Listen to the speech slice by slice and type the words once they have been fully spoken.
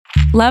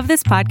Love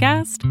this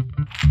podcast?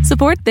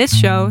 Support this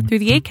show through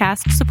the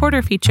Acast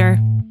supporter feature.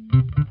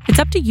 It's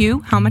up to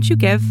you how much you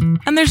give,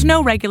 and there's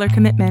no regular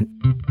commitment.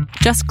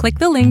 Just click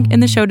the link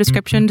in the show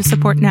description to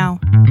support now.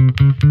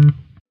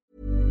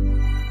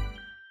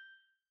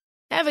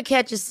 Ever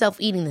catch yourself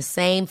eating the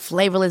same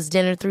flavorless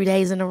dinner 3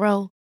 days in a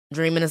row?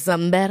 Dreaming of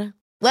something better?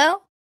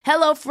 Well,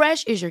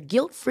 HelloFresh is your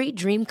guilt-free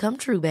dream come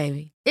true,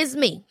 baby. It's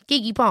me,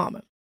 Keke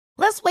Palmer.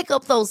 Let's wake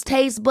up those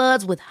taste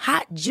buds with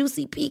hot,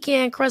 juicy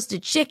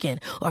pecan-crusted chicken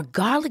or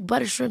garlic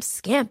butter shrimp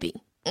scampi.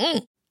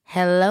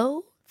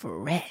 Hello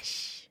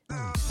Fresh.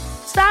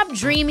 Stop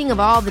dreaming of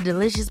all the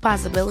delicious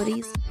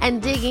possibilities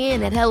and dig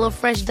in at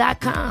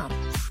HelloFresh.com.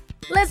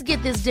 Let's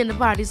get this dinner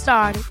party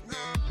started.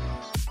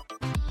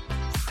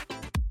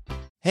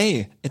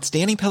 Hey, it's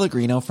Danny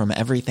Pellegrino from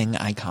Everything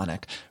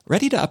Iconic.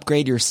 Ready to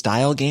upgrade your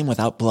style game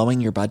without blowing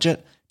your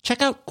budget?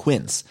 Check out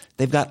Quince.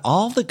 They've got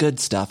all the good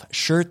stuff,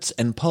 shirts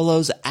and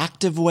polos,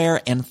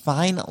 activewear, and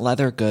fine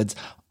leather goods,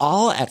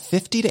 all at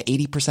 50 to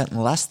 80%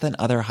 less than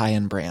other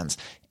high-end brands.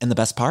 And the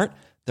best part?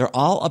 They're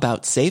all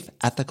about safe,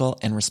 ethical,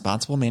 and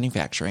responsible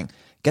manufacturing.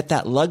 Get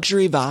that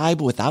luxury vibe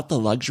without the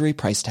luxury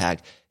price tag.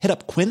 Hit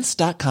up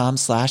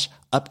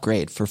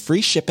quince.com/upgrade for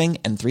free shipping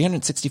and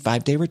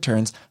 365-day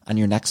returns on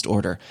your next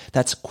order.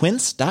 That's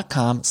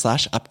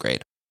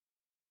quince.com/upgrade.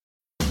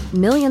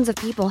 Millions of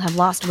people have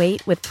lost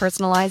weight with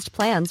personalized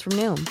plans from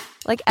Noom.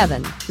 Like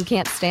Evan, who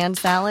can't stand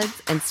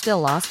salads and still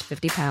lost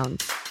 50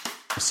 pounds.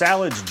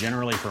 Salads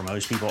generally for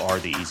most people are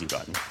the easy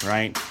button,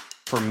 right?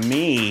 For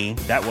me,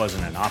 that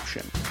wasn't an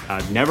option.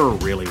 I never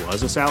really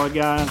was a salad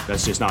guy.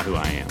 That's just not who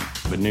I am.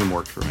 But Noom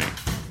worked for me.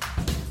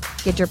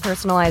 Get your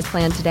personalized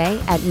plan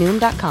today at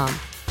Noom.com.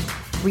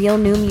 Real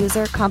Noom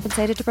user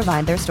compensated to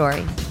provide their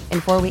story.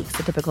 In 4 weeks,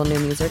 the typical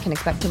Noom user can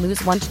expect to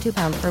lose 1 to 2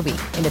 pounds per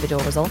week.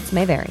 Individual results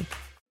may vary.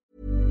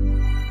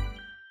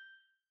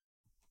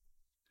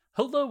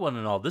 Hello, one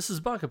and all. This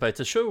is Baka Bites,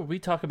 a show where we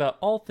talk about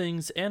all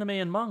things anime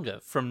and manga,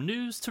 from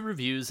news to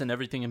reviews and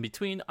everything in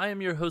between. I am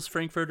your host,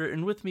 Frankfurter,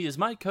 and with me is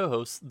my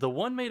co-host, the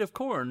one made of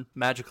corn,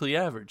 Magically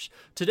Average.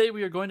 Today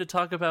we are going to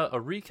talk about a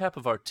recap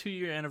of our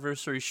 2-year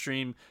anniversary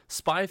stream,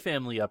 Spy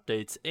Family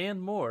updates,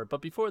 and more.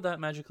 But before that,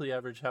 Magically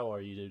Average, how are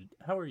you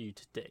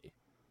today?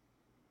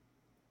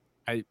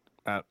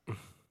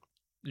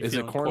 Is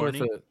it corn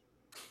corny?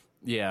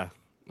 Yeah,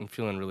 I'm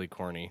feeling really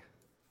corny.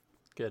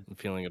 Good. I'm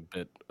feeling a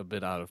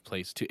bit out of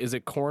place too. Is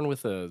it corn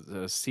with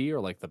a C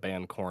or like the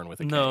band Corn with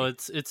a K? No,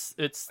 it's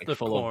like the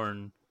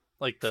corn,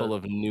 full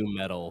of new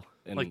metal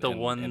and like the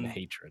one and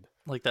hatred,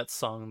 like that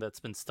song that's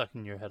been stuck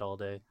in your head all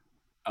day.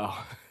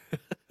 Oh,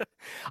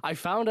 I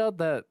found out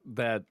that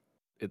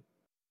it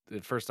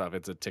first off,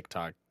 it's a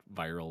TikTok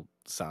viral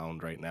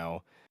sound right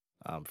now.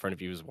 For any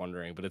of you who's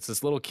wondering, but it's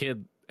this little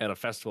kid at a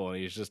festival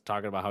and he's just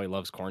talking about how he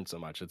loves corn so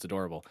much. It's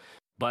adorable,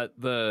 but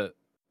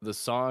the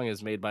song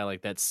is made by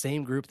like that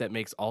same group that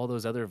makes all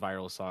those other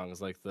viral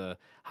songs, like the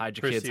Hide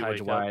Your Kids, Hide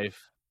Your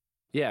Wife.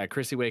 Yeah,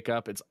 Chrissy Wake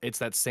Up. It's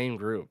that same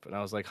group, and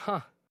I was like,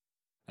 I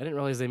didn't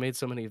realize they made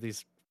so many of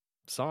these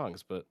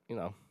songs, but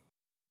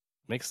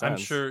makes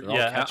sense. I'm sure.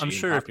 Yeah, I'm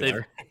sure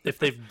if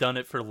they've done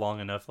it for long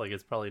enough, like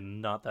it's probably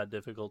not that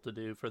difficult to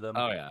do for them.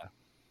 Oh yeah.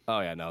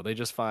 No, they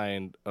just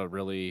find a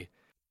really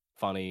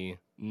funny,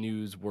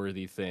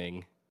 newsworthy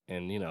thing,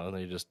 and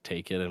they just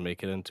take it and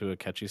make it into a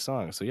catchy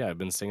song. So yeah, I've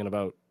been singing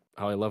about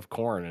how I love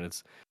corn, and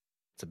it's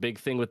a big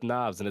thing with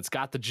knobs, and it's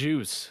got the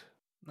juice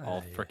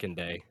all frickin'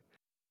 day.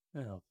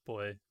 Oh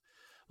boy.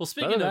 Well,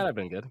 speaking of that, I've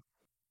been good.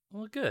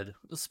 Well, good.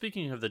 Well,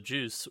 speaking of the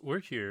juice,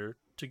 we're here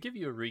to give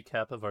you a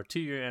recap of our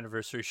 2-year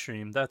anniversary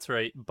stream. That's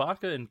right,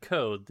 Baka &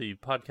 Co., the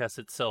podcast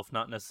itself,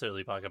 not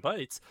necessarily Baka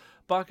Bites.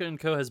 Baka &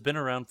 Co. has been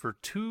around for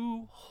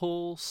 2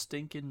 whole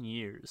stinking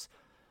years.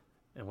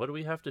 And what do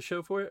we have to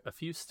show for it? A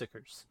few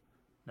stickers.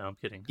 No, I'm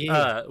kidding.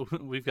 Yeah.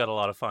 We've got a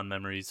lot of fun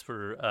memories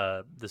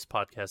for this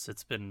podcast.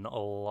 It's been a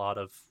lot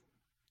of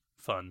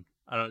fun.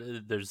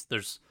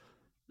 There's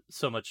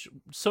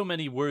so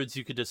many words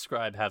you could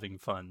describe having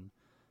fun.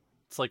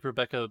 It's like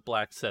Rebecca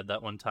Black said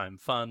that one time.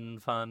 Fun.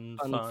 Fun.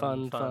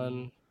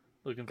 Looking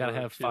Gotta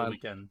forward have to fun. the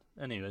weekend.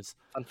 Anyways.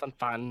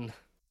 Fun.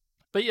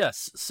 But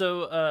yes,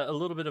 so a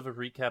little bit of a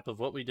recap of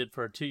what we did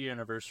for our 2-year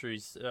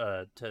anniversaries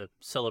to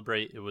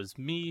celebrate. It was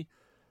me,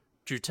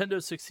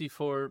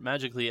 Drewtendo64,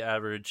 Magically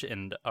Average,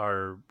 and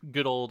our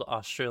good old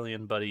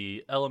Australian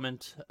buddy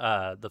Element.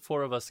 The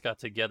 4 of us got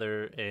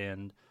together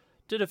and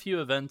did a few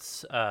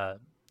events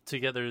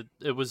together.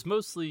 It was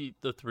mostly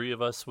the 3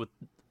 of us, with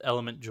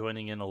Element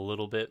joining in a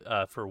little bit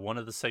for one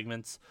of the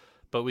segments.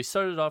 But we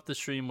started off the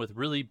stream with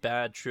really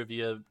bad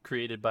trivia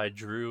created by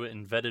Drew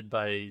and vetted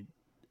by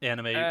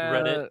Anime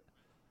Reddit.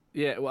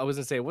 Yeah, well, I was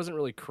going to say, it wasn't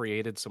really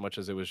created so much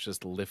as it was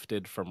just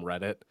lifted from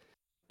Reddit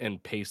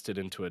and pasted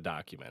into a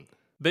document.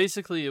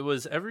 Basically, it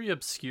was every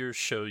obscure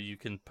show you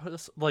can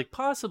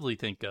possibly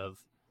think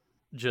of,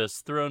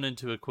 just thrown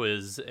into a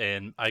quiz,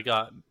 and I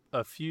got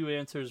a few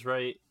answers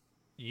right.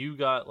 You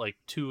got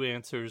 2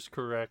 answers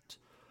correct,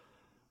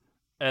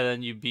 and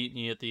then you beat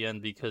me at the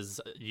end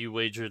because you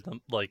wagered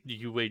them.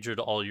 You wagered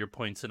all your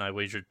points, and I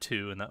wagered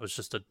 2, and that was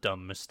just a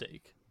dumb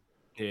mistake.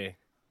 Yeah.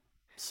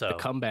 So the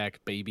comeback,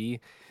 baby.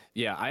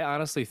 Yeah, I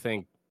honestly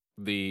think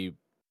the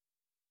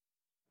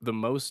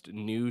most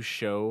new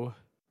show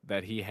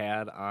that he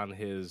had on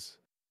his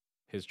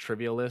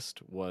trivia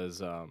list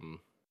was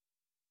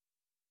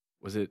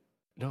it?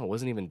 No, it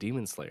wasn't even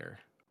Demon Slayer.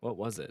 What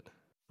was it?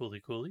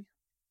 Fooly Cooly.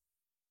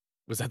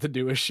 Was that the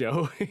newest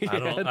show? I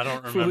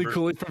don't Fooly remember.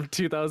 Cooly from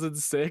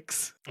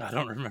 2006. I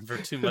don't remember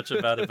too much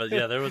about it, but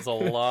yeah, there was a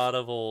lot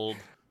of old.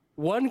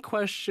 One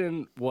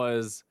question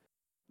was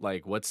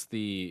like, what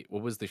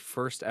was the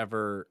first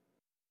ever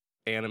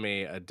anime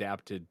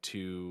adapted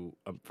to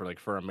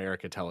for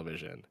America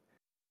television?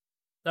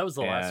 That was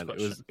the last And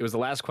question. It was the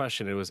last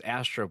question. It was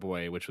Astro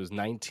Boy, which was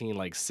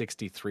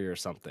 1963 or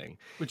something.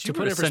 Which To you put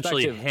were in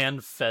essentially perspective-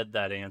 hand fed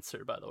that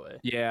answer, by the way.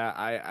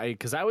 Yeah,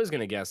 because I was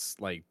gonna guess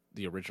like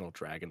the original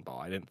Dragon Ball.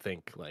 I didn't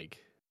think like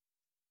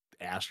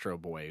Astro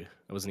Boy.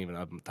 It wasn't even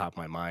up on top of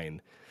my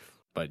mind.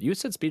 But you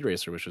said Speed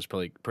Racer, which was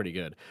pretty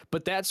good.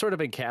 But that sort of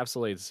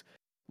encapsulates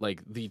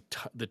like the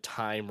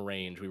time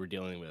range we were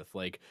dealing with,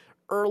 like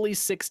early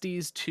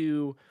 60s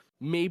to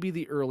maybe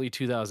the early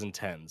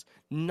 2010s.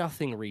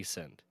 Nothing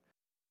recent.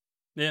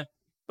 Yeah,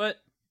 but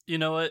you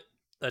know what?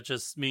 That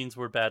just means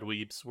we're bad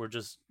weebs. We're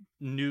just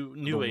new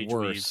The age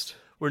worst. weebs.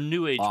 We're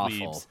new age Awful.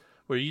 weebs,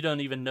 where you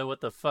don't even know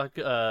what the fuck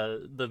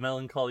the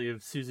melancholy of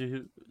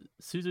Suzuhi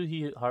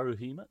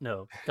Haruhima.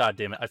 No, god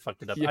damn it, I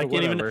fucked it up. Yeah, I don't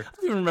whatever.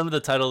 even remember the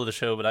title of the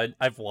show, but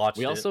I've watched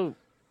We it. also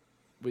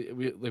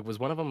we like was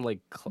one of them like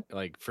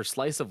for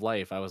Slice of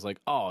Life. I was like,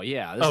 oh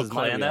yeah, this is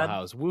my Clanad?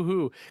 wheelhouse.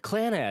 Woohoo,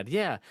 Clanad.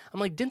 Yeah, I'm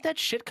like, didn't that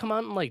shit come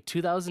out in like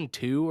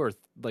 2002 or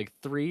like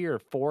 3 or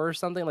 4 or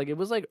something? Like it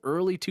was like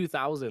early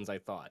 2000s, I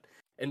thought.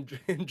 And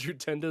Drew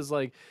Tenda's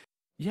like,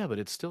 yeah, but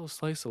it's still a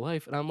Slice of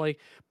Life. And I'm like,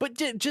 but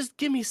just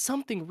give me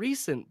something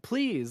recent,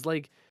 please.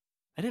 Like,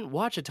 I didn't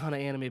watch a ton of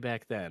anime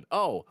back then.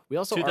 Oh, we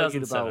also argued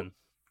 2007, about.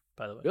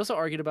 by the way. We also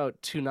argued about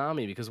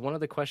Toonami because one of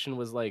the question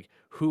was like,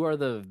 who are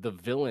the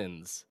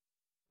villains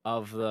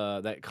of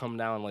that come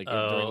down like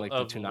during like the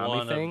of Toonami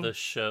one thing? of the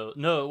show.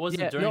 No, it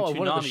wasn't Yeah, during no, Toonami.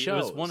 one of the It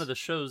was one shows. of the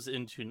shows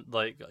in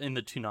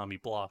the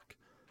Toonami block.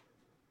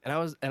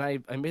 And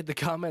I made the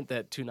comment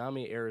that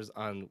Toonami airs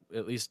on,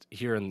 at least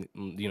here in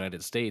the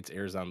United States,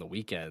 airs on the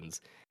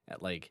weekends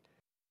at like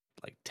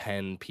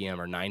 10 p.m.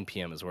 or 9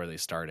 p.m. is where they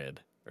started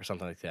or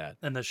something like that.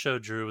 And the show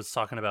Drew was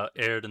talking about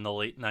aired in the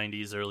late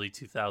 90s, early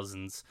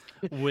 2000s,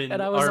 when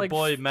And I was our like,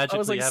 boy Magically I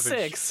was like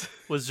Average 6.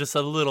 was just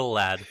a little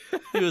lad.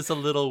 He was a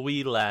little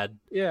wee lad.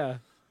 Yeah.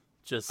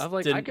 Just I'm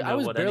like, didn't know I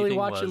was what barely anything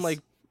watching was. like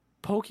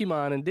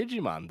Pokemon and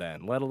Digimon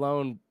then, let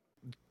alone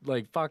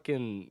like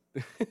fucking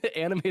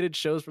animated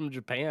shows from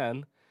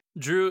Japan.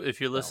 Drew, if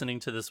you're listening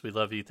to this, we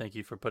love you. Thank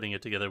you for putting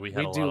it together. We had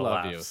We a lot do of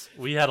love you. laughs.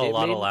 We had a It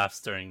lot made- of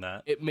laughs during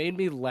that. It made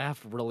me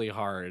laugh really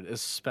hard,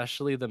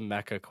 especially the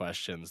mecha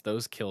questions.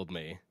 Those killed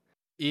me.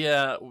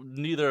 Yeah,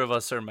 neither of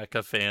us are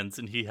mecha fans,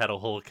 and he had a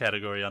whole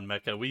category on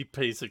mecha. We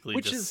basically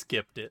Which just is-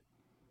 skipped it.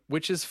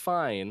 Which is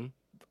fine.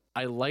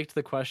 I liked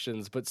the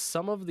questions, but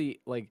some of the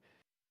like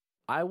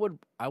I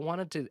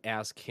wanted to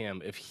ask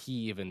him if he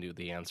even knew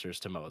the answers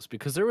to most,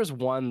 because there was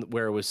one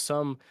where it was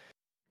some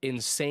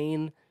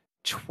insane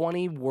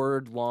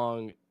 20-word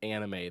long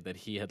anime that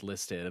he had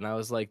listed, and I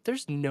was like,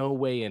 there's no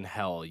way in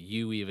hell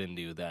you even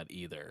knew that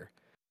either.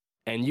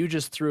 And you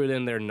just threw it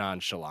in there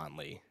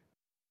nonchalantly.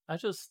 I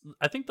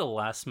think the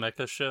last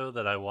mecha show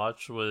that I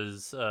watched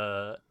was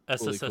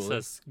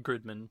SSSS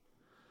Gridman.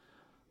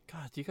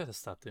 God, you gotta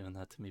stop doing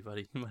that to me,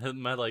 buddy.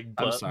 My like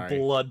I'm sorry.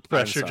 blood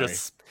pressure sorry.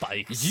 just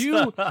spikes.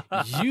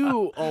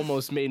 You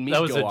almost made me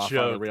that was go a off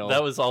joke. on a real.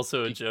 That was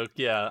also a joke.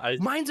 Yeah,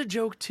 Mine's a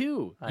joke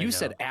too. I You know.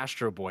 said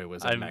Astro Boy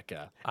was a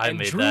mecha. I And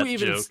made Drew that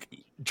even, joke.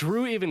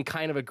 Drew even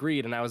kind of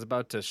agreed, and I was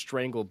about to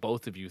strangle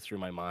both of you through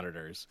my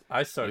monitors.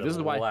 I started This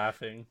is why-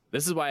 laughing.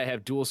 This is why I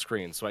have dual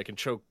screens, so I can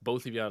choke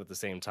both of you out at the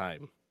same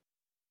time.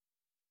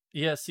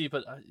 Yeah, see,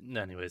 but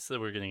anyways, so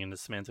we're getting into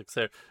semantics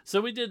there.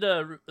 So we did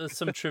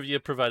some trivia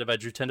provided by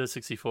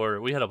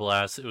Drew64. We had a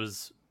blast. It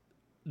was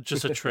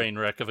just a train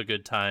wreck of a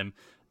good time.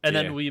 And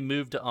Yeah. then we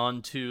moved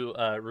on to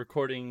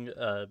recording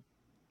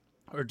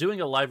or doing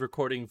a live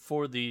recording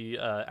for the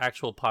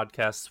actual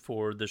podcast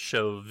for the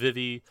show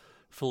Vivi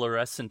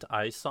Fluorescent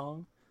Eye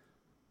Song.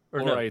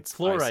 Or Fluorite's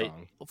no, Eye Fluorite.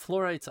 Song.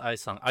 Fluorite's Eye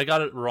Song. I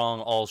got it wrong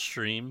all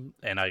stream,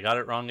 and I got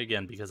it wrong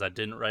again because I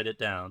didn't write it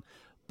down.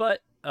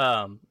 But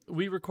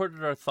we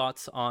recorded our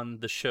thoughts on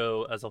the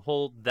show as a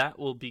whole. That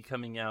will be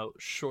coming out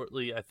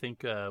shortly. I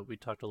think we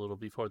talked a little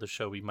before the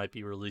show. We might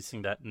be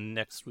releasing that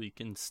next week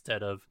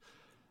instead of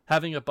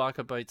having a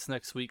Baka Bites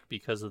next week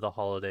because of the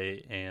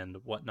holiday and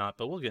whatnot.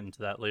 But we'll get into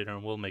that later,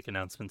 and we'll make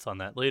announcements on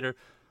that later.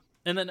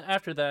 And then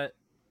after that,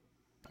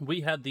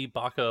 we had the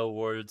Baka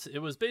Awards. It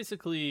was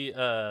basically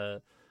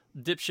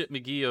Dipshit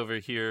McGee over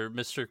here,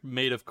 Mr.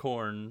 Made of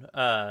Corn.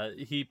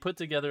 He put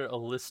together a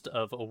list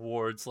of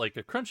awards, like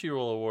a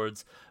Crunchyroll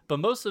awards, but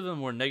most of them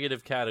were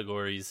negative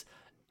categories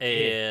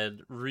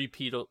and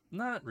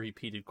not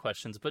repeated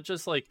questions, but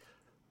just like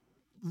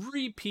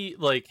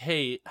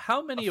hey,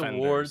 how many Offenders.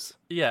 awards?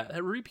 Yeah,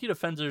 repeat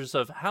offenders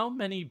of how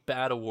many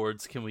bad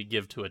awards can we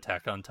give to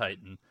Attack on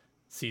Titan?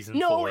 season 4.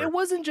 No, it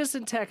wasn't just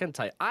Attack on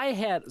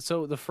Titan.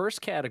 So the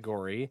first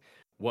category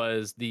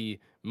was the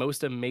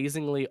most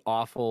amazingly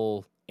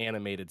awful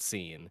animated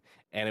scene,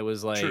 and it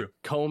was like True.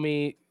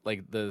 Comey,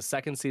 like the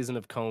second season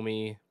of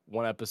Comey,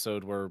 one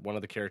episode where one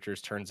of the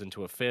characters turns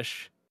into a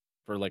fish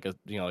for like 2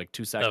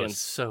 seconds. That was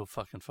so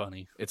fucking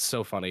funny. It's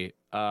so funny.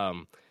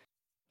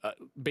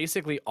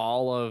 Basically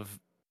all of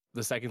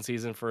the second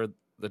season for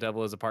The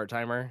Devil is a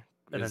Part-Timer.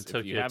 And then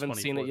If you haven't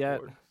seen it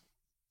yet.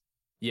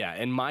 Yeah,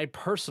 and my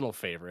personal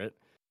favorite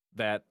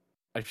that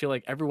I feel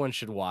like everyone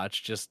should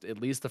watch, just at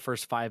least the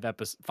first 5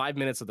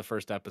 minutes of the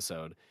first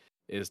episode,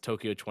 is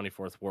Tokyo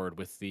 24th Ward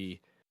with the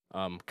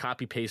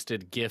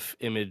copy-pasted GIF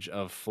image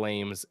of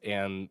flames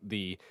and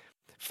the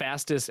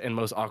fastest and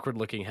most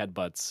awkward-looking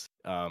headbutts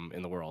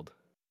in the world.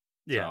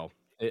 Yeah.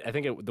 So, I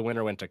think the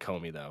winner went to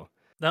Comey, though.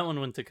 That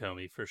one went to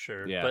Comey for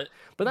sure. Yeah.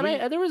 But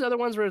then there was other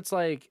ones where it's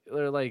like,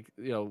 they're like,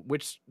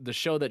 which the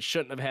show that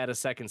shouldn't have had a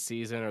second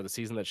season, or the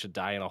season that should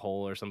die in a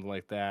hole, or something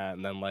like that.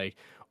 And then like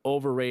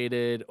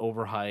overrated,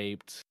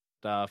 overhyped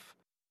stuff.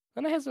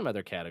 And it has some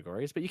other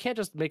categories, but you can't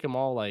just make them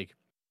all like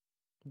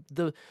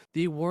the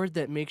award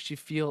that makes you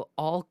feel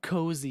all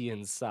cozy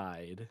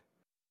inside.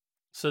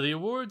 So the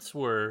awards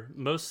were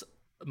most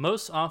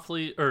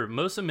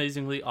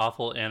amazingly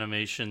awful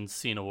animation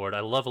scene award. I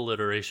love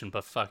alliteration,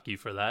 but fuck you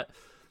for that.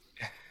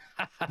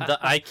 The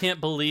I can't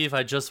believe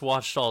I just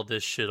watched all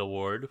this shit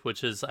award,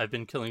 which is I've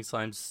been killing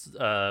slimes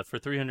for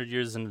 300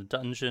 years in a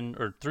dungeon,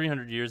 or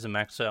 300 years and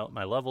maxed out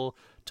my level.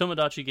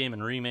 Tomodachi Game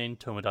and Remain.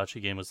 Tomodachi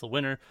Game was the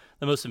winner.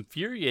 The most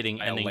infuriating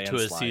ending to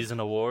a season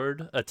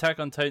award. Attack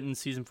on Titan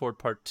Season 4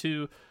 Part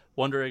 2.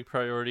 Wonder Egg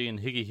Priority and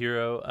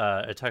Higehiro.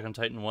 Attack on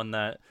Titan won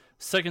that.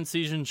 Second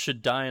season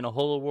Should Die in a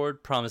Hole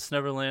award. Promised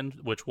Neverland,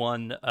 which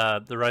won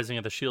The Rising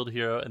of the Shield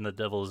Hero and The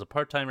Devil is a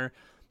Part-Timer.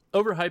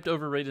 Overhyped,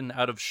 overrated, and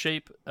out of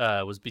shape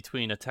was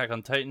between Attack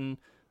on Titan,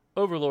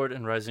 Overlord,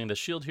 and Rising of the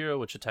Shield Hero,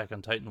 which Attack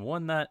on Titan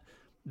won that.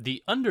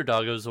 The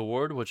Underdoggos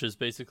Award, which is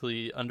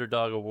basically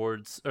underdog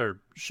awards,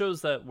 or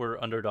shows that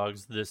were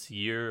underdogs this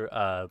year,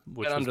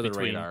 which was under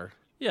between, the radar.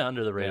 Yeah,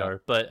 under the radar. Yeah.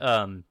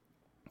 But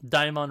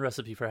Diamond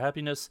Recipe for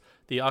Happiness,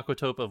 The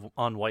Aquatope of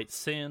On White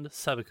Sand,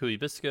 Sabakui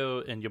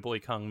Bisco, and Your Boy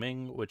Kong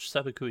Ming, which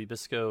Sabakui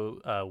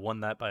Bisco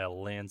won that by a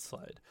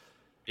landslide.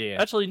 Yeah.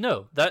 Actually,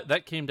 no,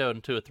 that came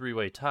down to a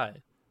 3-way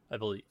tie, I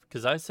believe,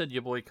 because I said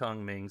Your Boy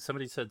Kong Ming,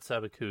 somebody said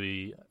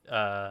Sabakui.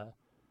 I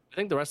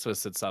think the rest of us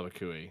said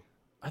Sabakui.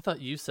 I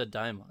thought you said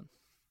Daimon.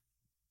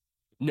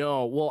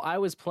 No, well, I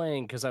was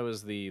playing because I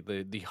was the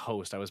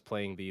host. I was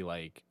playing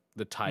the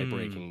tie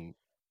breaking.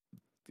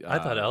 I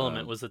thought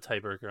Element was the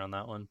tiebreaker on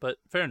that one, but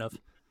fair enough.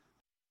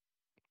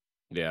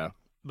 Yeah.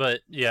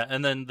 But yeah,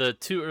 and then the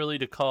Too Early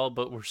to Call,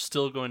 but we're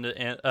still going to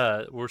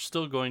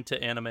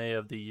Anime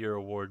of the Year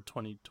award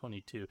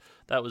 2022.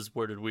 That was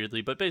worded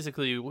weirdly, but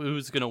basically,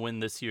 who's going to win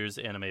this year's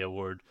anime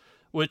award?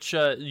 Which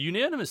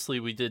unanimously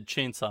we did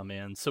Chainsaw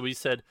Man. So we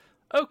said,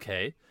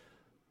 okay,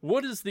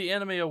 what is the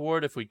anime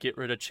award if we get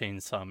rid of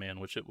Chainsaw Man?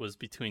 Which it was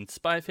between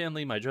Spy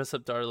Family, My Dress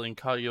Up Darling,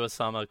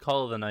 Kaguya-sama,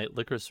 Call of the Night,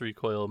 Licorice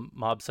Recoil,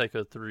 Mob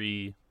Psycho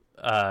 3,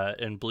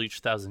 and Bleach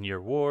 1000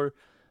 Year War.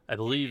 I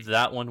believe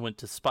that one went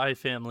to Spy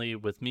Family,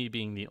 with me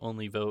being the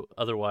only vote.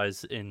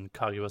 Otherwise, in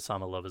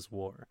Kaguya-sama Love is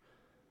War.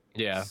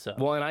 Yeah. So.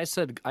 Well, and I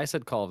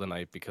said Call of the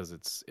Night because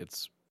it's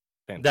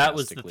fantastically... That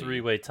was the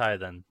 3-way tie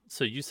then.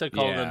 So you said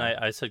Call of the Night,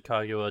 I said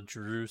Kaguya,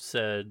 Drew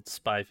said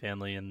Spy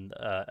Family, and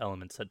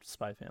Element said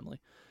Spy Family.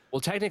 Well,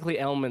 technically,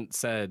 Element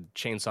said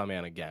Chainsaw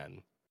Man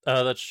again.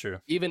 Oh, that's true.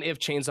 Even if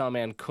Chainsaw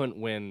Man couldn't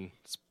win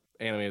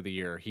Anime of the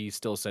Year, he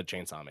still said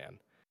Chainsaw Man.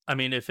 I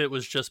mean, if it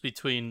was just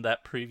between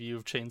that preview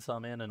of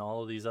Chainsaw Man and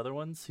all of these other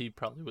ones, he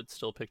probably would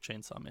still pick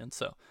Chainsaw Man.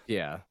 So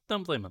yeah,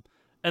 don't blame him.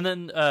 And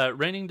then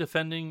reigning,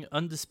 defending,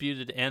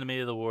 undisputed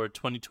Anime of the Award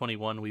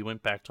 2021. We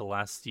went back to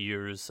last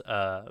year's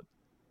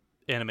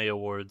Anime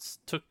Awards,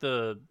 took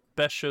the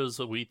best shows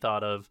that we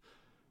thought of,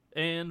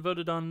 and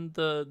voted on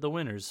the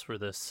winners for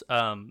this.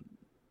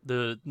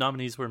 The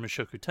nominees were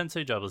Mushoku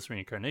Tensei, Jobless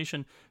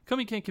Reincarnation,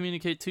 Komi Can't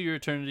Communicate, To Your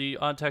Eternity,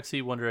 Odd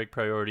Taxi, Wonder Egg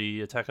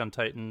Priority, Attack on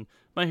Titan,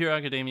 My Hero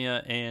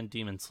Academia, and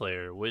Demon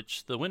Slayer,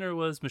 which the winner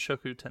was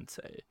Mushoku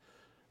Tensei.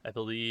 I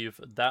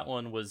believe that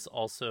one was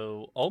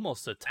also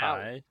almost a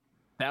tie.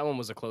 That one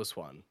was a close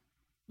one.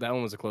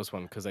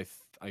 Because I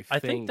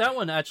think that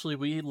one actually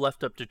we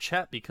left up to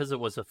chat because it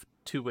was a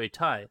 2-way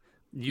tie.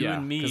 You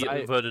and me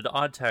voted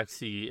Odd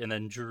Taxi, and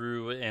then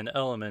Drew and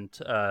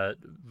Element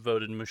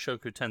voted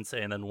Mushoku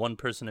Tensei, and then one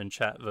person in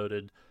chat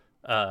voted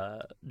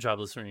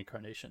Jobless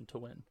Reincarnation to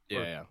win.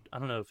 Yeah. I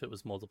don't know if it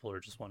was multiple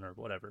or just one or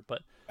whatever,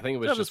 but I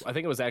think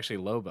it was actually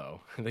Lobo.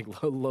 I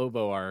think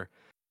Lobo,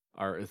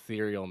 our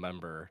ethereal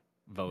member,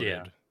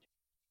 voted,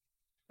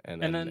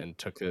 and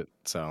took it.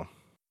 So.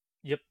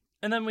 Yep.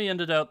 And then we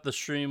ended out the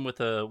stream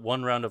with a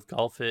 1 round of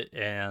Golf It,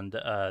 and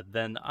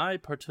then I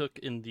partook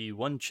in the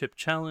 1 chip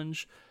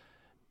challenge.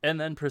 And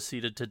then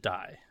proceeded to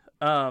die.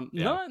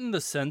 Not in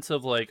the sense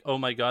of like, oh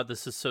my god,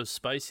 this is so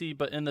spicy,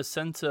 but in the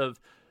sense of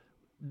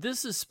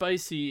this is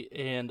spicy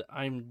and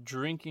I'm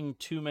drinking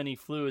too many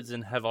fluids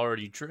and have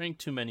already drank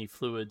too many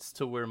fluids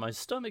to where my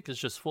stomach is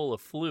just full of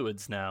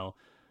fluids now.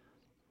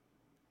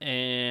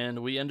 And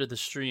we ended the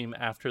stream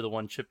after the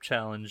one chip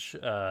challenge,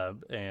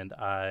 and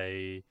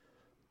I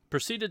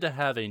proceeded to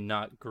have a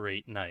not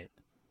great night.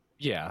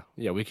 Yeah,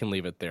 we can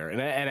leave it there. And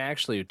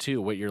actually,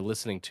 too, what you're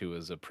listening to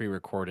is a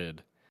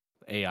pre-recorded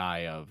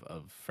AI of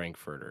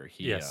Frankfurter.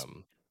 He,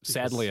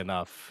 sadly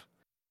enough,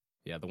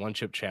 the one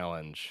chip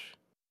challenge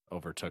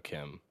overtook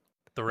him.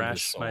 The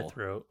rash in my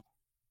throat.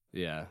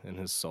 Yeah, in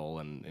his soul,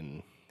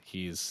 and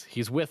he's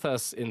with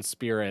us in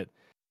spirit,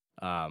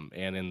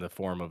 and in the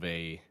form of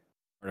a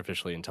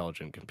artificially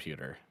intelligent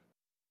computer.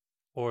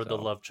 Or the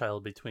love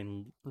child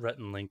between Rhett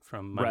and Link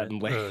from Good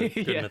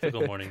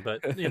Mythical Morning.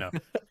 But, you know, a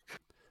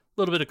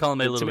little bit of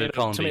column A, a little bit of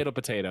column B. Tomato,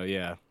 potato,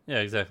 yeah. Yeah,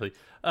 exactly.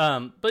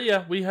 But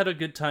yeah, we had a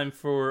good time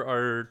for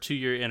our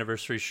 2-year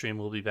anniversary stream.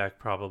 We'll be back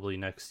probably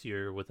next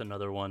year with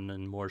another one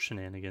and more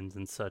shenanigans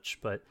and such.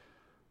 But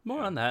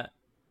more on that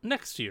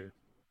next year.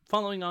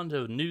 Following on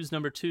to news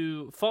number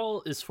 2,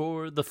 fall is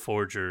for the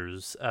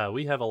Forgers.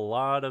 We have a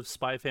lot of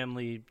Spy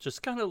Family,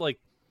 just kind of like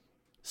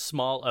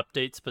small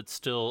updates, but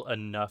still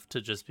enough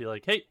to just be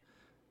like, hey,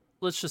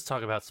 let's just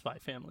talk about Spy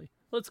Family.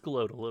 Let's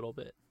gloat a little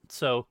bit.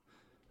 So,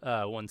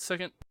 1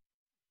 second.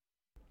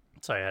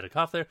 Sorry, I had a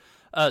cough there.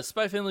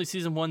 Spy Family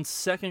Season 1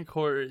 second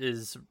quarter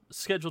is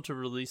scheduled to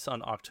release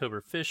on October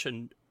Fish.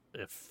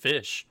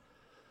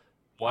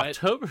 What?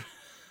 October?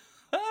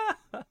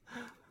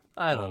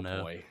 I don't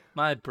know. Boy.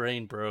 My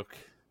brain broke.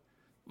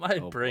 My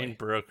brain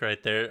broke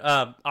right there.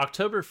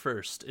 October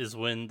 1st is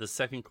when the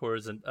second core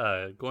is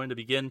going to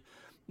begin.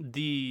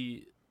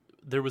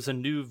 There was a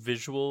new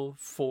visual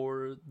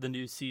for the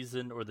new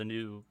season or the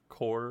new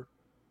core.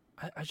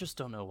 I just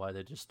don't know why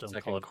they just don't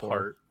call it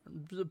part.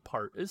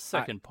 Part is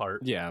second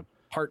part. Yeah,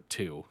 part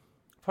 2.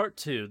 Part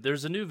 2.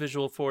 There's a new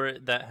visual for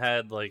it that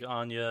had like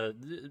Anya,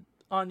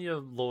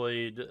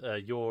 Lloyd,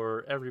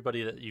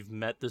 everybody that you've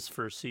met this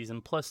first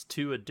season, plus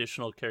 2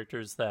 additional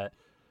characters that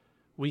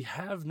we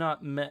have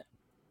not met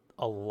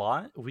a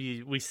lot.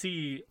 We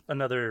see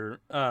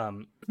another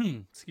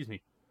excuse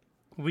me.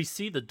 We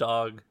see the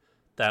dog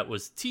that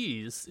was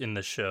teased in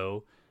the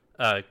show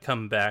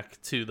come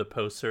back to the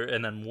poster,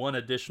 and then one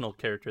additional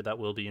character that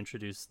will be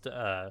introduced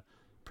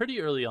pretty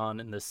early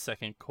on in the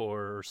second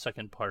core or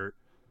second part.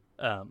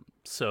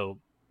 So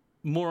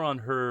more on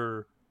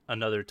her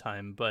another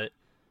time, but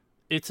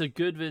it's a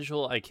good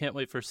visual. I can't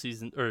wait for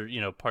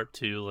part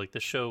 2. Like, the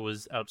show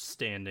was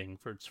outstanding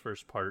for its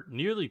first part.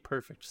 Nearly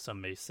perfect,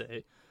 some may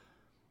say.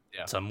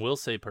 Yeah. Some will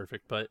say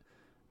perfect, but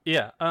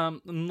yeah,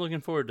 I'm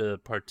looking forward to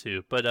part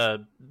 2.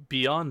 But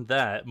beyond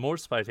that, more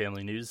Spy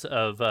Family news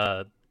of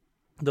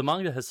the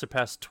manga has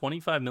surpassed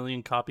 25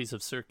 million copies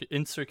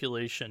in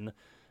circulation,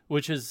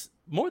 which is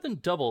more than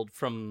doubled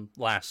from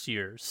last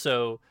year.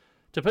 So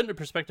to put into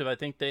perspective, I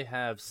think they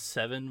have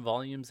 7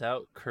 volumes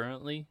out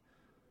currently.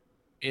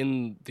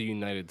 In the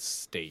United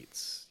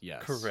States,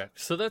 yes. Correct.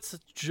 So that's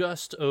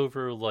just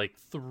over like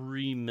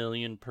 3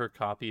 million per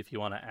copy if you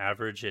want to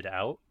average it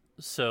out.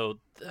 So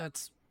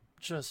that's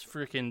just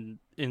freaking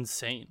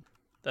insane.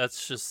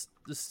 That's just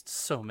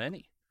so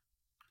many.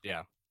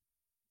 Yeah.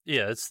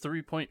 Yeah, it's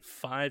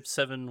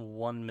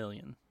 3.571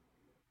 million.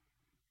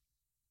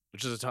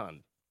 Which is a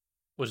ton.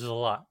 Which is a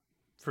lot.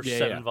 For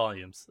 7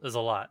 volumes. Is a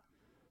lot.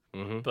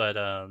 Mm-hmm. But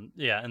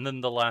and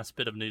then the last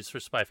bit of news for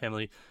Spy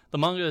Family. The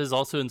manga has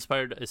also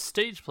inspired a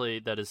stage play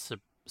that is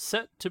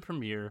set to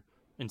premiere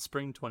in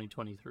spring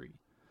 2023.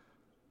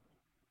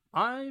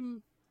 I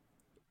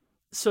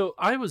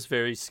was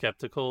very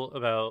skeptical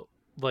about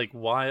like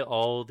why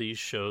all these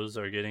shows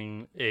are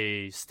getting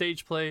a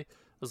stage play. I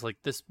was like,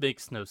 this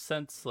makes no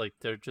sense. Like,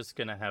 they're just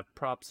gonna have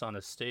props on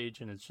a stage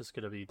and it's just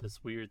gonna be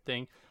this weird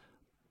thing.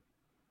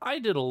 I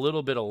did a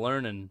little bit of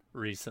learning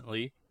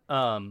recently.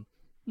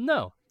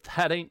 No,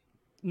 that ain't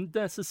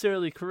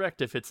necessarily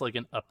correct if it's like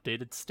an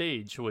updated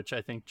stage, which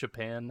I think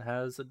Japan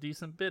has a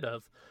decent bit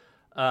of.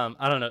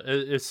 I don't know,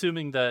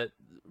 assuming that,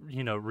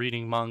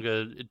 reading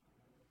manga, it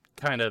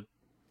kind of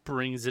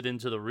brings it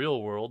into the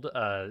real world.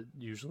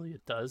 Usually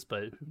it does,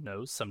 but who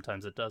knows?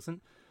 Sometimes it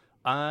doesn't.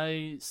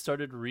 I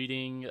started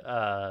reading,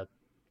 I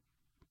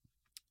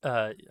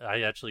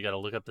actually got to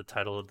look up the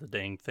title of the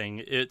dang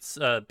thing. It's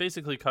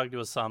basically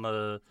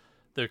Kaguya-sama,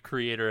 the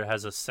creator,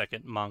 has a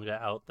second manga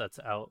out that's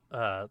out,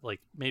 like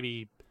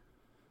maybe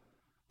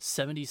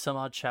 70 some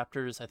odd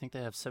chapters. I think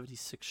they have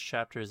 76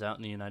 chapters out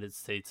in the United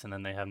States, and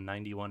then they have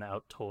 91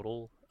 out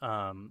total.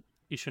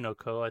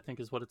 Ishinoko, I think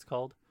is what it's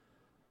called.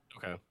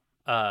 Okay.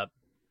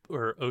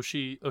 Or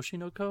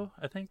Oshinoko,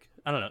 I think.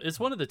 I don't know.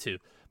 It's one of the two.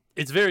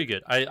 It's very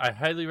good. I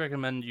highly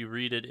recommend you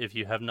read it if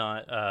you have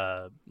not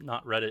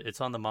read it. It's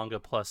on the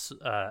Manga Plus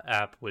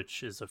app,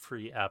 which is a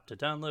free app to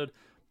download,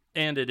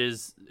 and it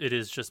is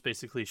just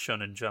basically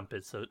Shonen Jump.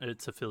 It's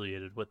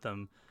affiliated with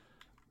them.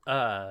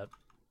 Yeah,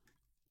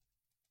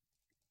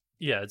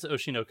 it's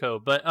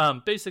Oshinoko.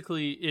 But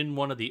basically, in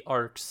one of the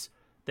arcs,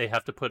 they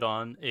have to put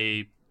on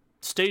a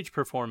stage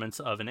performance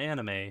of an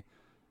anime,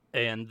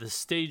 and the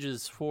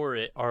stages for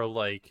it are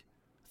like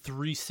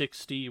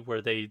 360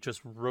 where they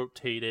just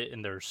rotate it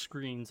and there are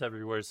screens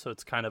everywhere, so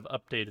it's kind of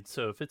updated.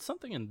 So if it's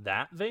something in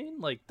that vein,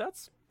 like,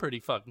 that's pretty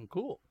fucking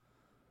cool.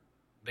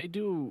 They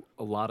do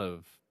a lot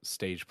of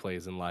stage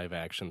plays and live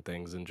action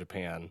things in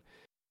Japan,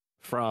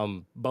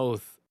 from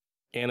both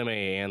anime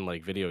and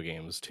like video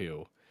games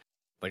too.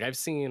 Like, I've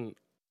seen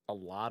a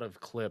lot of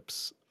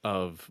clips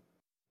of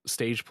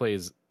stage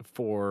plays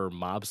for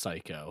Mob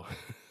Psycho,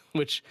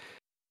 which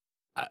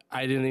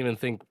I didn't even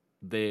think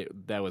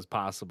that was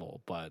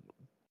possible, but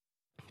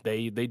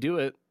they do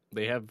it.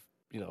 They have,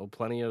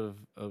 plenty of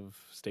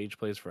stage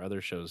plays for other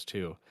shows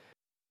too.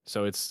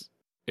 So it's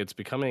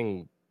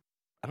becoming,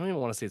 I don't even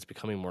want to say it's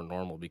becoming more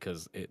normal,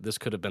 because this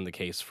could have been the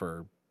case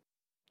for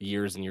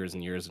years and years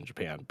and years in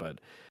Japan. But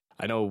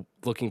I know,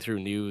 looking through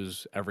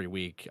news every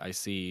week, I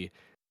see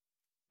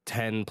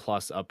 10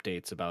 plus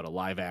updates about a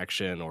live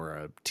action or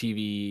a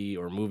TV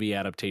or movie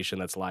adaptation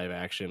that's live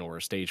action, or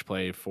a stage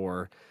play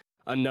for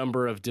a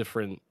number of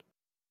different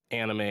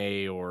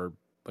anime or,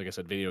 like I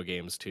said, video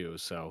games too.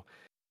 So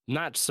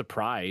not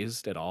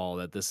surprised at all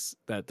that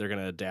they're going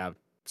to adapt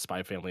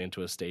Spy Family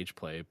into a stage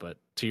play. But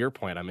to your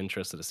point, I'm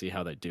interested to see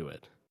how they do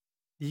it.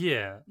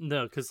 Yeah,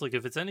 no, because like,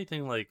 if it's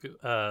anything like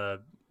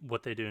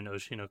what they do in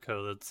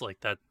Oshinoko, that's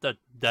like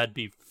that'd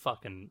be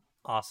fucking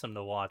awesome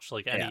to watch.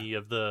 Like, any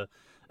of the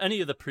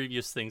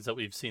previous things that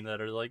we've seen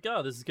that are like,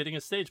 oh, this is getting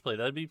a stage play,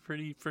 that'd be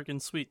pretty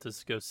freaking sweet to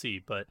go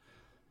see. But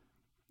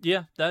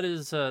yeah, that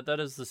is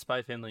the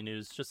Spy Family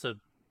news. Just a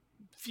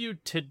few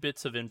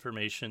tidbits of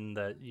information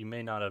that you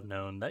may not have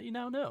known that you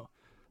now know.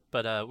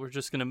 But we're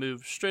just going to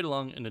move straight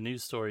along into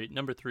news story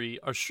number 3.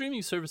 Are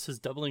streaming services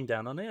doubling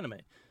down on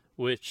anime?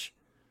 Which,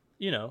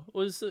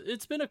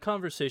 it's been a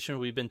conversation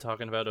we've been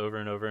talking about over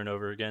and over and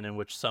over again, in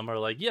which some are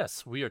like,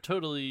 yes, we are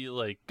totally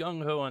like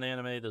gung-ho on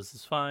anime, this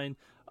is fine.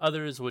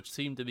 Others, which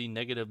seem to be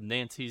negative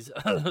Nancy's,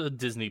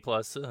 Disney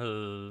Plus,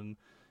 this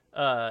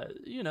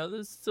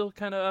is still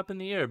kind of up in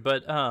the air.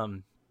 But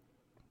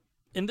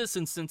in this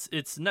instance,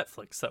 it's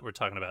Netflix that we're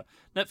talking about.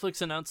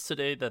 Netflix announced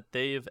today that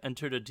they've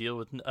entered a deal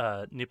with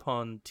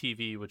Nippon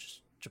TV, which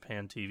is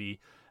Japan TV,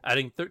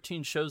 adding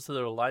 13 shows to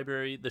their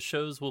library. The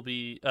shows will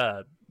be,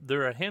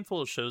 there are a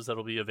handful of shows that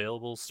will be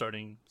available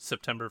starting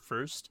September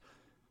 1st,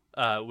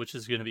 which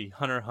is going to be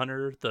Hunter x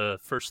Hunter, the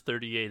first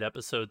 38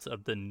 episodes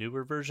of the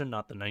newer version,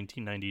 not the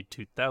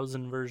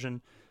 1990-2000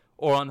 version,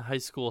 Ouran High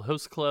School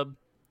Host Club,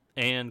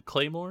 and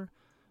Claymore.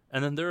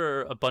 And then there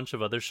are a bunch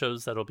of other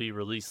shows that'll be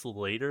released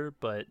later,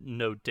 but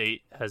no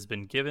date has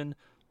been given.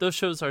 Those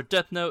shows are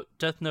Death Note,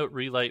 Death Note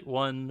Relight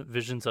 1,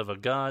 Visions of a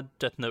God,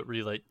 Death Note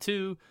Relight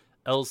 2,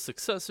 L's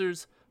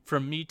Successors,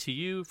 From Me to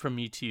You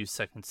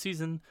second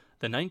season,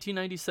 the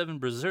 1997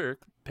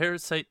 Berserk,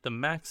 Parasite the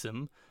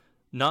Maxim,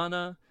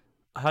 Nana,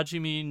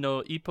 Hajime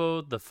no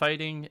Ippo, The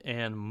Fighting,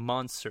 and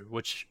Monster,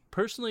 which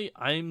personally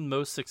I'm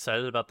most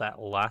excited about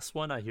that last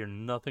one. I hear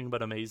nothing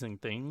but amazing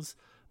things.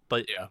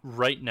 But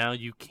right now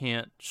you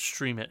can't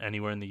stream it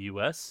anywhere in the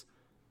US.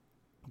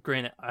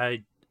 Granted,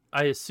 I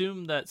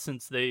assume that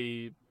since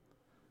they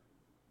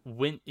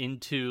went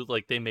into,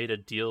 like, they made a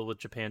deal with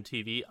Japan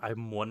TV,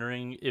 I'm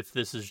wondering if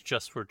this is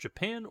just for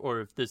Japan or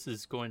if this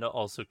is going to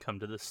also come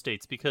to the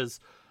States, because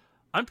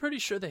I'm pretty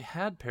sure they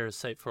had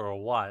Parasite for a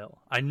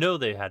while. I know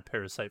they had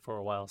Parasite for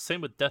a while.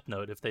 Same with Death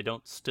Note, if they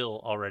don't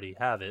still already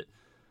have it.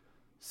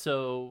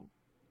 So,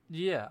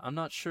 yeah, I'm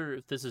not sure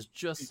if this is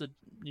just a,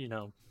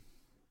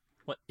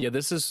 what? Yeah,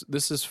 this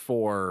is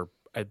for,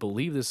 I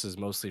believe this is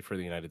mostly for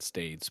the United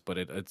States, but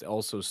it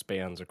also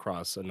spans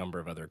across a number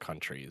of other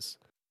countries.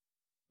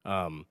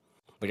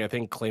 Like, I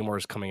think Claymore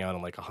is coming out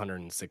in like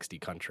 160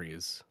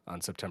 countries on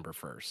September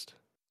 1st.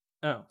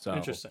 Oh, so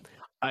interesting.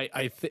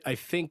 I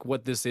think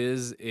what this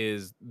is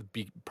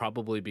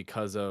probably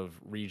because of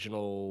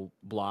regional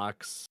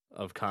blocks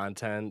of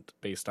content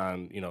based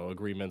on,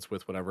 agreements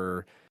with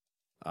whatever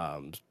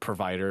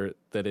provider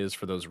that is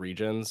for those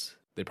regions.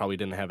 They probably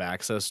didn't have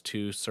access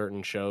to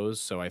certain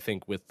shows, so I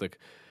think with the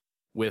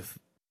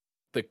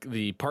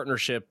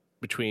partnership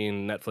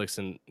between Netflix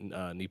and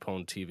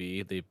Nippon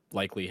TV, they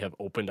likely have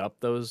opened up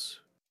those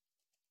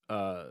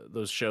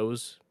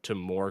shows to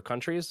more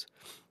countries.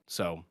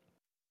 So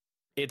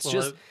it's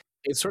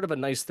sort of a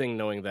nice thing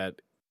knowing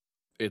that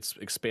it's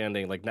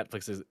expanding. Like,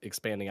 Netflix is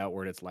expanding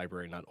outward its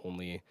library not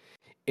only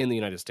in the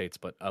United States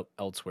but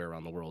elsewhere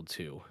around the world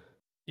too.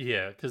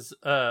 Yeah, because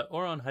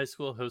Ouran High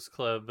School Host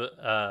Club.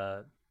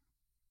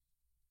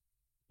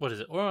 What is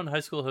it? Ouran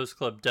High School Host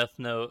Club, Death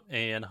Note,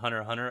 and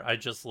Hunter x Hunter. I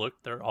just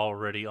looked; they're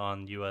already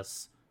on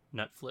U.S.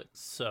 Netflix.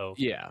 So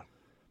yeah,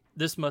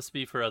 this must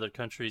be for other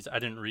countries. I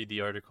didn't read the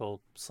article.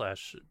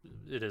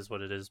 It is what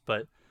it is.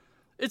 But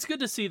it's good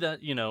to see that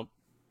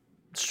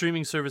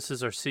streaming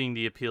services are seeing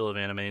the appeal of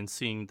anime and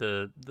seeing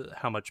the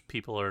how much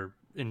people are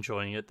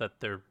enjoying it. That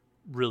they're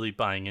really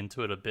buying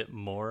into it a bit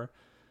more.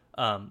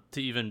 To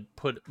even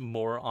put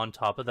more on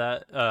top of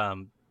that.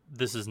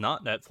 This is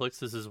not Netflix.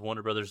 This is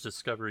Warner Brothers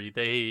Discovery.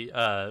 They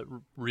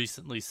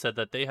recently said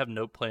that they have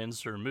no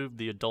plans to remove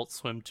the Adult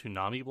Swim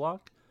Toonami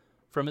block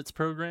from its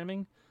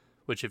programming,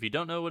 which if you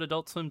don't know what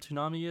Adult Swim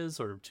Toonami is,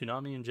 or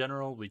Toonami in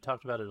general, we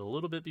talked about it a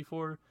little bit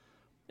before.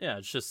 Yeah,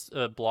 it's just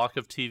a block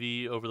of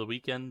TV over the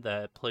weekend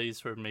that plays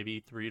for maybe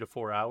 3 to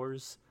 4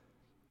 hours,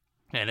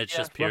 and it's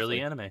just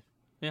purely anime.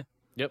 Yeah.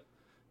 Yep.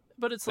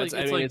 But it's like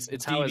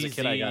it's how as a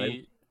kid I got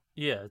it.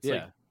 Yeah, it's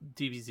like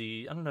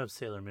DBZ. I don't know if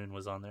Sailor Moon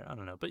was on there. I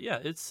don't know, but yeah,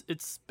 it's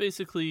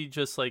basically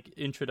just like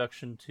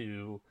introduction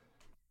to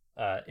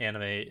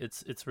anime.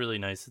 It's really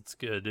nice. It's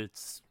good.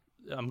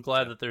 I'm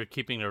glad that they're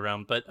keeping it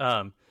around, but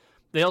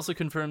they also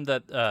confirmed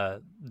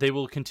that they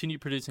will continue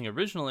producing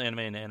original anime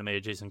and anime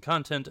adjacent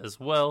content as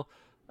well.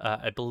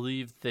 I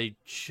believe they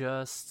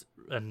just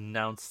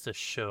announced a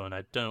show, and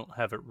I don't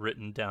have it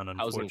written down,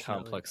 unfortunately. Housing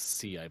Complex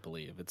C, I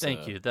believe.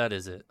 Thank you. That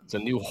is it. It's a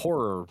new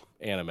horror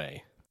anime.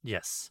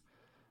 Yes.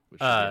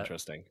 Which is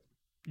interesting.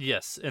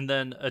 Yes, and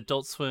then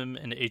Adult Swim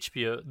and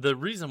HBO. The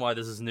reason why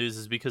this is news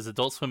is because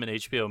Adult Swim and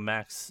HBO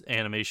Max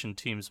animation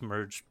teams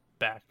merged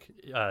back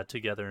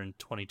together in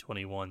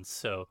 2021.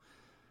 So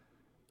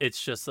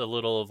it's just a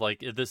little of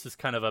like, this is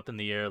kind of up in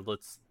the air.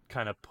 Let's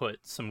kind of put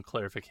some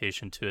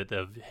clarification to it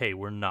of, hey,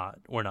 we're not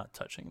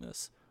touching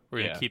this.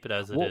 We're gonna keep it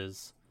as it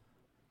is.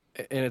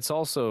 And it's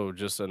also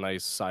just a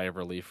nice sigh of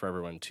relief for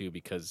everyone too,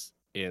 because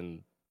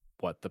in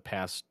the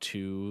past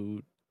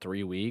 2-3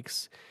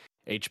 weeks,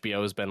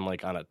 HBO has been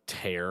like on a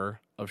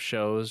tear of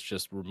shows,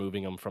 just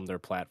removing them from their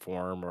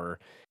platform or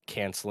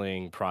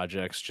canceling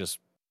projects just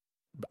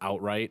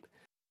outright.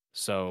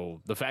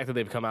 So the fact that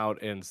they've come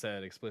out and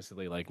said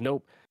explicitly like,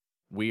 nope,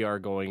 we are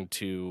going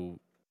to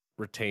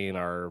retain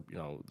our,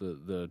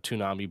 the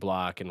Toonami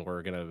block, and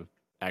we're going to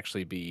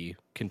actually be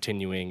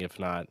continuing, if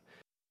not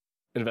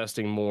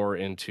investing more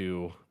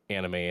into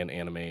anime and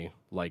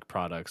anime-like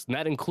products. And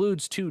that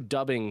includes 2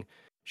 dubbing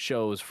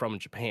shows from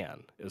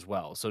Japan as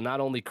well. So not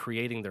only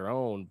creating their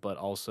own, but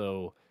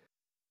also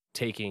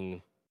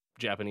taking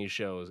Japanese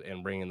shows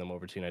and bringing them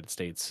over to the United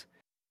States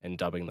and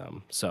dubbing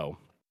them. So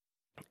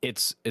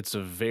it's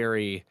a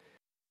very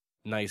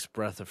nice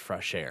breath of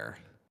fresh air,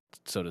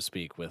 so to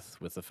speak, with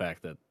the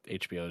fact that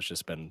HBO has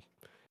just been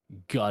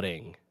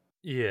gutting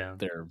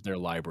their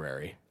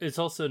library. It's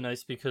also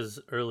nice because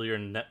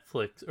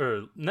Netflix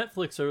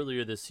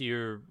earlier this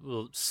year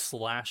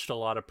slashed a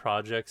lot of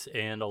projects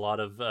and a lot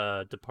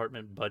of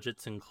department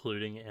budgets,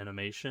 including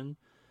animation.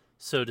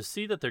 So to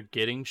see that they're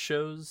getting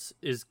shows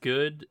is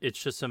good.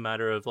 It's just a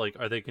matter of like,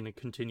 are they going to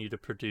continue to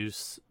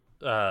produce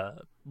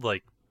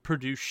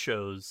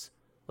shows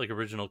like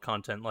original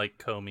content, like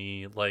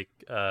Komi, like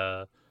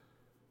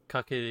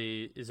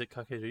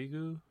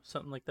Kakerigu,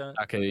 something like that.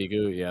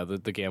 Kakerigu, yeah,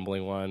 the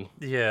gambling one.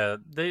 Yeah,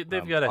 they've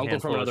got a Uncle handful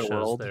from of Another shows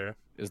World there.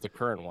 Is the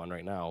current one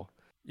right now.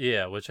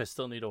 Yeah, which I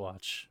still need to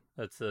watch.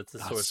 That's a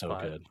sore so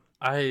spot. good.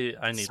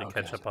 I need to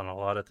catch up on a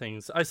lot of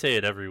things. I say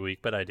it every week,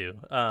 but I do.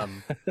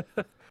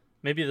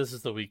 Maybe this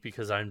is the week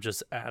because I'm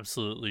just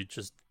absolutely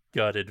just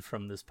gutted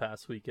from this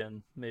past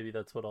weekend. Maybe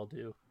that's what I'll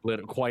do.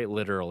 Quite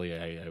literally,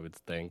 I would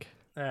think.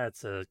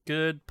 That's a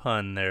good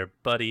pun there,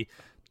 buddy.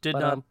 Did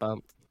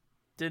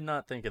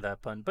not think of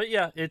that pun. But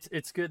yeah,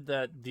 it's good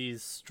that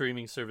these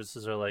streaming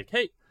services are like,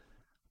 hey,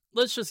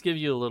 let's just give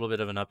you a little bit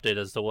of an update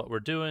as to what we're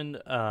doing.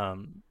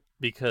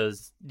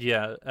 Because,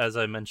 yeah, as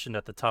I mentioned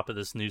at the top of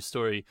this news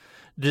story,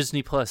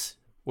 Disney Plus,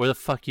 where the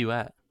fuck you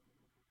at?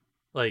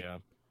 Like,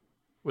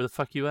 where the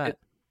fuck you at?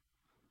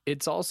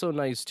 It's also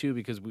nice, too,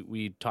 because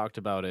we talked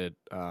about it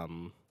a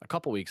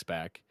couple weeks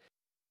back,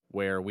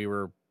 where we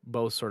were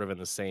both sort of in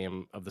the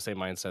same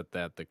mindset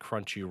that the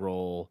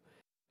Crunchyroll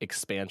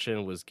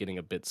expansion was getting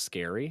a bit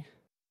scary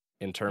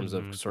in terms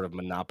of sort of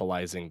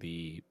monopolizing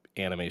the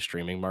anime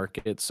streaming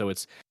market. So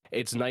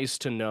it's nice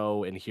to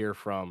know and hear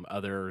from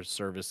other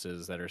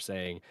services that are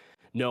saying,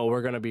 no,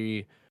 we're going to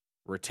be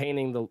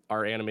retaining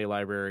our anime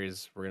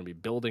libraries, we're going to be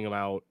building them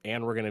out,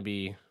 and we're going to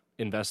be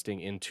investing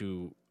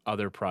into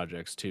other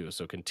projects too.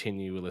 So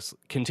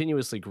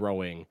continuously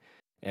growing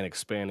and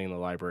expanding the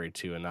library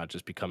too, and not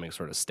just becoming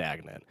sort of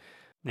stagnant.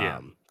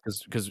 Yeah.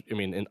 Because I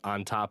mean,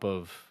 on top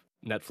of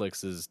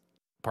Netflix's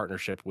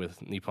partnership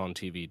with Nippon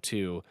TV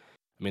too,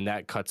 I mean,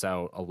 that cuts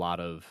out a lot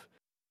of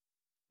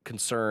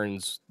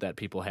concerns that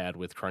people had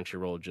with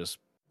Crunchyroll just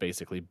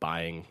basically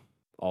buying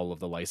all of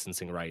the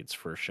licensing rights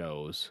for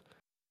shows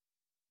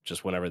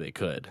just whenever they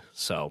could.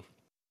 So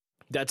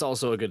that's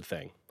also a good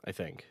thing, I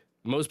think.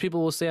 Most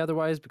people will say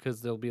otherwise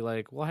because they'll be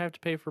like, well, I have to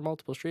pay for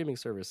multiple streaming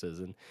services.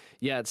 And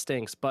yeah, it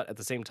stinks, but at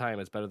the same time,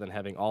 it's better than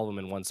having all of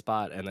them in one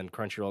spot and then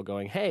Crunchyroll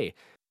going, hey,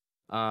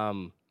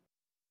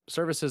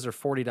 services are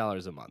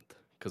 $40 a month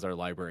because our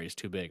library is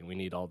too big and we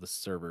need all the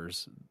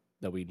servers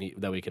that we need,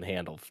 that we can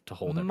handle to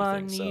hold everything.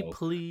 Money,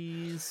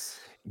 please.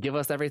 Give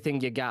us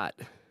everything you got.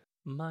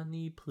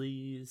 Money,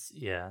 please.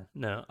 Yeah,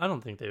 no, I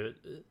don't think they would.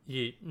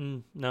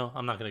 No,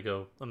 I'm not gonna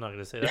go. I'm not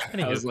gonna say that.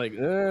 I was like,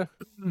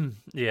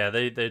 yeah,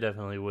 they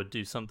definitely would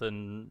do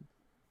something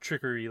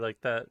trickery like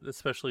that,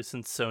 especially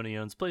since Sony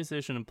owns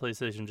PlayStation and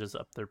PlayStation just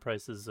upped their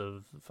prices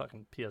of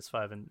fucking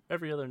PS5 in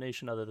every other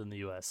nation other than the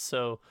US.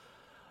 So,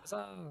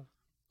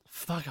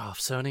 fuck off,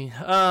 Sony.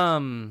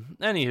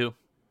 Anywho,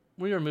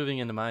 we are moving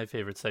into my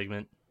favorite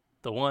segment,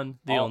 the one,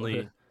 the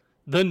only,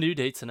 The new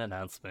dates and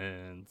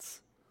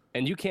announcements.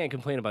 And you can't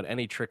complain about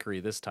any trickery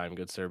this time,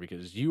 good sir,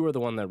 because you are the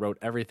one that wrote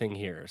everything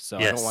here. So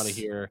Yes. I don't want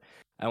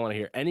to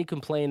hear any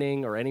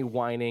complaining or any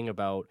whining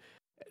about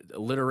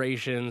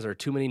alliterations or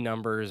too many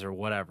numbers or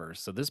whatever.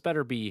 So this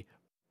better be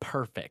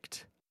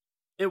perfect.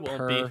 It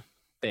won't be.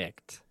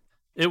 Perfect.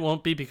 It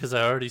won't be because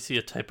I already see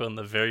a typo in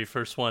the very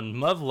first one.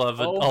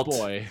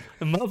 Boy.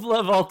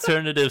 Muv-Luv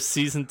Alternative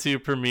Season 2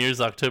 premieres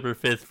October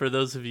 5th. For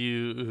those of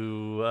you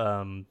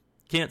who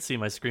can't see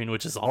my screen,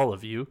 which is all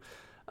of you,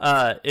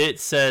 it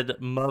said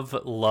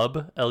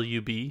Muv-Lub,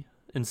 L-U-B,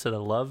 instead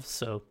of love,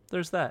 so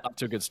there's that. Up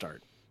to a good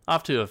start.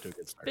 Off to a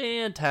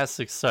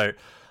fantastic start.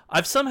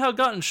 I've somehow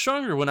gotten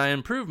stronger when I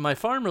improve my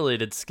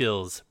farm-related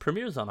skills.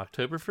 Premieres on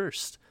October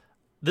 1st.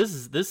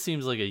 This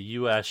seems like a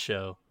U.S.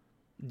 show.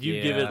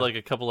 You give it like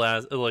a couple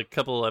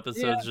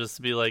episodes just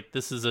to be like,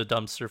 this is a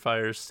dumpster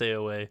fire, stay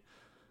away.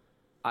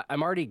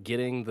 I'm already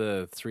getting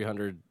the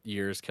 300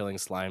 years killing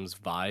slimes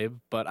vibe,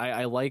 but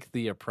I like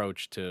the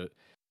approach to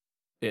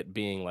it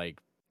being like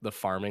the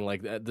farming,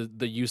 like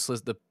the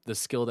useless, the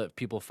skill that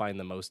people find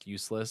the most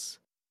useless,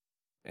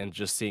 and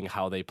just seeing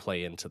how they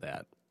play into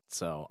that.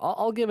 So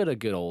I'll give it a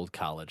good old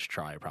college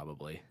try,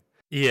 probably.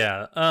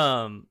 Yeah.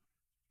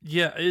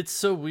 Yeah, it's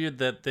so weird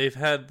that they've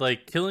had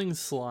like killing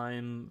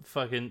slime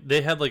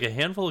they had like a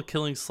handful of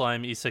killing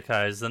slime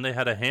isekais, then they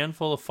had a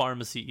handful of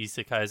pharmacy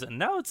isekais, and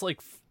now it's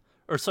like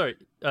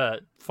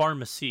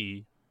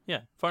pharmacy.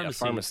 Yeah, pharmacy.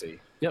 Yeah, pharmacy.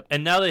 Yep.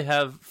 And now they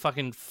have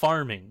fucking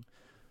farming.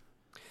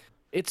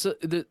 It's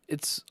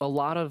a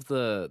lot of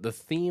the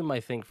theme, I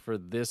think, for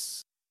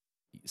this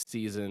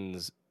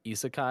season's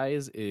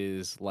isekais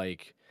is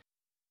like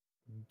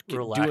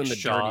Relaxed doing the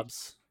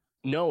jobs.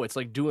 No, it's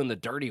like doing the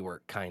dirty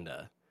work,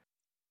 kinda.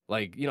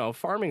 Like,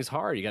 farming's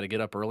hard. You got to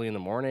get up early in the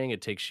morning. It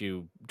takes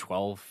you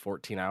 12,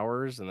 14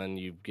 hours, and then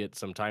you get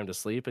some time to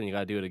sleep, and you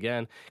got to do it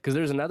again. Because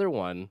there's another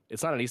one.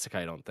 It's not an isekai,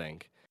 I don't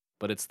think,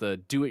 but it's the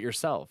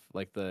do-it-yourself.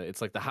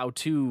 It's like the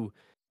how-to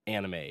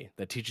anime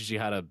that teaches you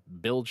how to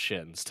build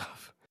shit and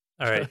stuff.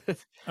 All right.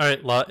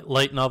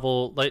 Light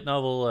novel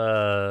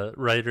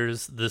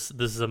writers. This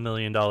is $1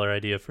 million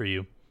idea for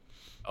you.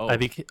 Oh,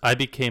 I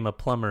became a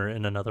plumber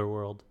in another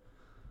world.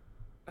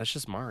 That's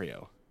just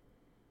Mario.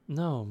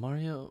 No,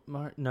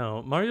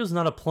 Mario's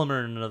not a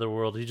plumber in another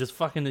world. He's just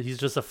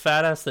a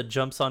fat ass that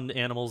jumps on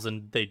animals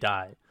and they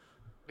die.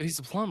 But he's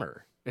a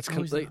plumber. It's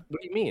what do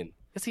you mean?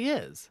 Yes, he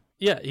is.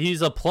 Yeah,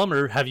 he's a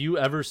plumber. Have you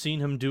ever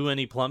seen him do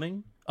any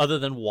plumbing other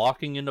than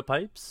walking into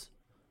pipes?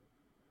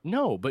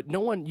 No, but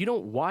you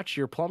don't watch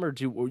your plumber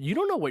do. You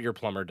don't know what your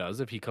plumber does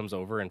if he comes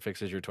over and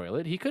fixes your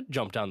toilet. He could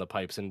jump down the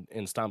pipes and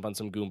stomp on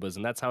some Goombas,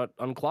 and that's how it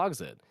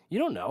unclogs it. You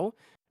don't know.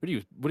 What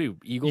are you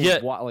eagles? Yeah.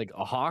 Like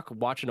a hawk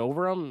watching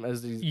over him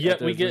as he's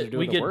we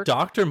get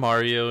Dr.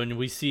 Mario and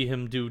we see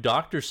him do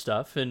doctor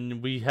stuff,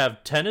 and we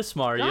have tennis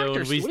Mario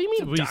and we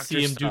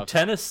see him do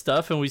tennis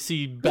stuff, and we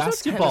see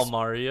basketball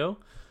Mario.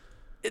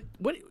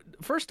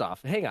 First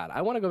off, hang on.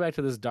 I want to go back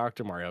to this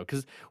Dr. Mario,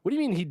 because what do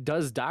you mean he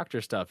does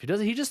doctor stuff?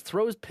 He just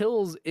throws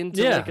pills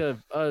into like a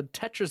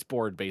Tetris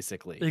board,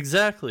 basically.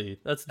 Exactly.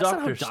 That's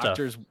doctor stuff.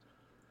 Doctors.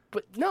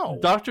 But no,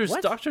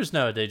 doctors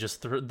nowadays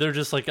they're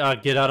just like,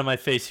 get out of my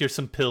face. Here's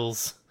some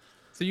pills.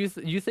 So you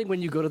think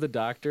when you go to the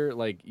doctor,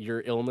 like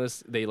your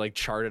illness, they like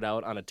chart it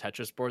out on a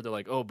Tetris board. They're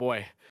like, oh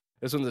boy,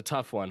 this one's a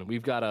tough one.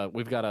 We've got a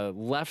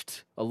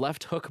left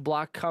hook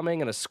block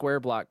coming and a square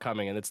block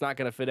coming, and it's not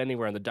going to fit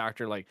anywhere. And the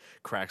doctor like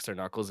cracks their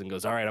knuckles and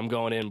goes, all right, I'm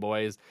going in,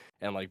 boys,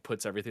 and like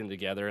puts everything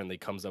together, and they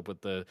comes up with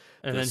the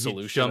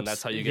solution, and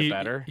that's how you get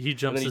better. He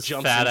jumps his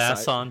fat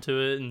ass onto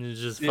it and he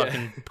just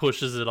fucking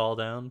pushes it all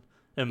down.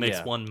 And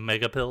makes one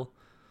mega pill.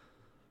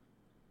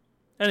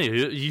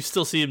 Anyway, you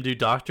still see him do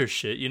doctor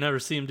shit. You never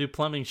see him do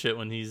plumbing shit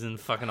when he's in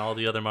fucking all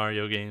the other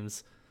Mario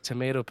games.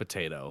 Tomato,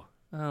 potato.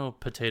 Oh,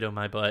 potato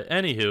my butt.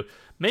 Anywho,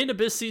 Made in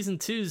Abyss Season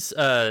 2's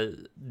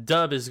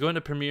dub is going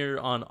to premiere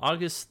on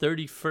August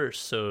 31st.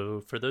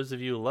 So for those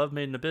of you who love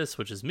Made in Abyss,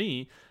 which is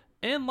me,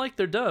 and like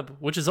their dub,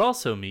 which is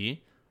also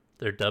me,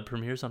 their dub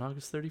premieres on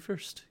August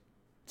 31st.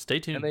 Stay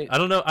tuned. I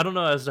don't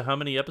know as to how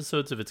many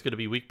episodes, if it's going to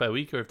be week by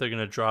week or if they're going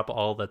to drop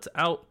all that's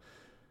out.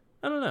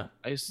 I don't know.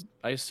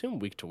 I assume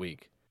week to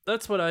week.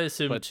 That's what I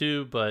assume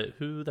too, but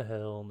who the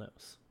hell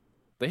knows?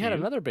 They had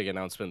another big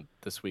announcement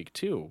this week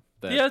too.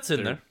 Yeah, it's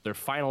in there. Their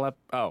final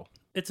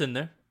it's in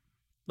there.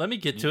 Let me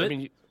get to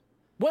it.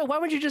 Why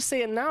would you just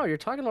say it now? You're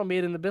talking about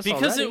Made in Abyss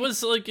because already. It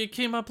was like it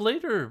came up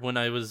later when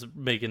I was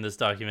making this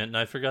document and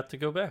I forgot to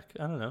go back.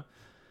 I don't know.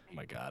 Oh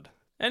my god.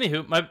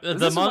 Anywho,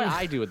 this is why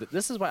I do it.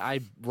 This is why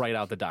I write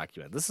out the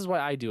document. This is why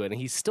I do it,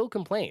 and he still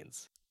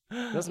complains.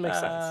 It doesn't make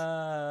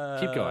sense.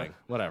 Keep going.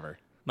 Whatever.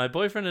 My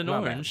boyfriend in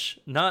orange,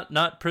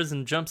 not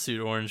prison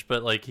jumpsuit orange,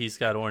 but like he's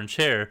got orange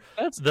hair.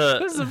 This is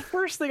the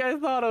first thing I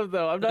thought of,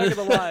 though. I'm not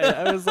gonna lie.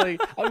 I was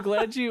like, I'm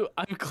glad you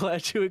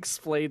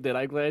explained it.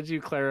 I'm glad you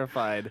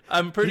clarified.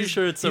 I'm pretty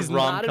sure it's a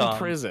rom-com. He's not in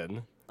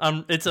prison.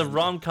 It's a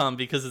rom-com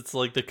because it's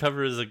like the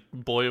cover is a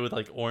boy with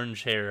like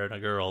orange hair and a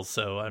girl,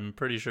 so I'm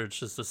pretty sure it's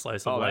just a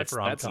slice of life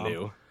rom-com. That's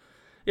new.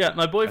 Yeah,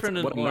 my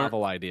boyfriend what a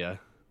novel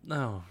idea.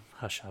 No,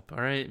 hush up. All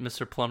right,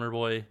 Mr. Plumber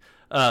Boy.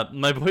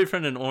 My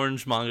Boyfriend in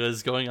Orange manga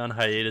is going on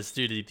hiatus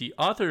due to the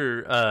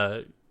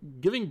author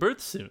giving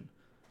birth soon.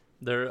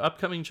 Their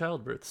upcoming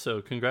childbirth.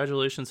 So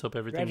congratulations. Hope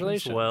everything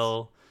goes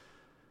well.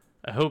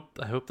 I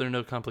hope there are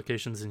no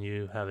complications and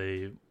you have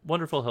a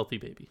wonderful, healthy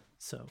baby.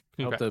 So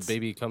congrats. Hope the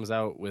baby comes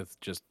out with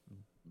just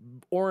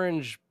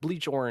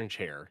bleach orange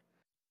hair.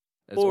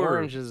 As Or-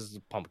 orange as a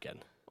pumpkin.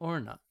 Or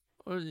not.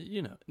 Or,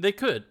 you know, they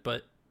could,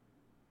 but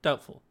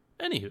doubtful.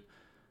 Anywho.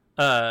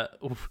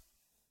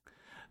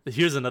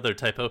 Here's another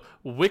typo.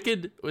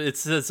 Wicked, it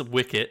says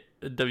Wicket,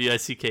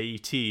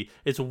 Wicket.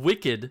 It's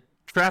Wicked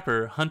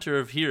Trapper, Hunter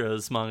of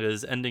Heroes manga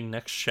is ending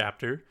next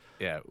chapter.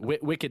 Yeah,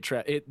 Wicked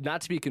Trapper.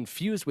 Not to be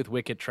confused with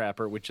Wicked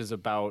Trapper, which is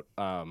about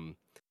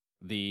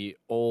the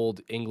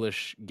old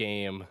English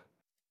game.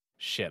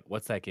 Shit,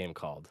 what's that game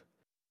called?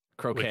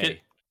 Croquet. Wicket?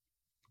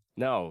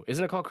 No,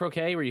 isn't it called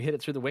Croquet, where you hit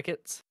it through the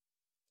wickets?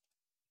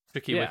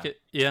 Tricky Yeah.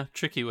 Wicket? Yeah,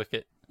 Tricky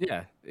Wicket.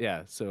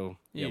 Yeah. So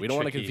Yeah, we don't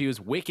want to tricky. confuse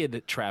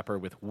Wicked Trapper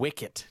with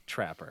Wicket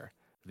Trapper,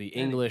 the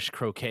English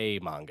croquet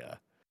manga.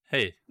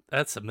 Hey,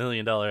 that's $1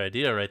 million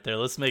idea right there.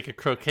 Let's make a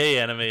croquet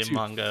anime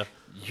manga.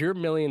 Your $1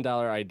 million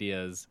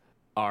ideas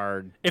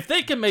are If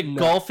they can make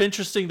golf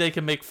interesting, they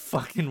can make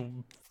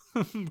fucking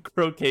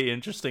croquet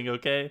interesting,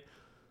 okay?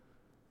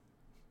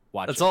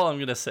 watch. That's it. all I'm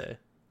going to say.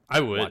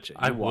 I would. Watch it.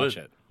 I You would. watch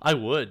it. I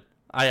would.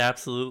 I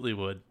absolutely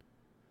would.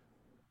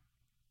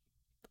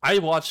 I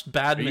watched Are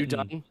badminton. you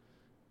done?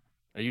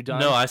 Are you done?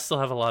 No, I still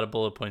have a lot of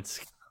bullet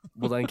points.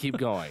 Well, then keep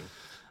going.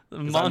 'cause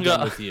I'm Manga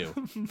done with you.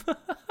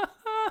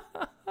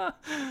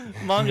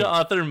 Manga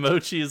author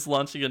Mochi is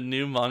launching a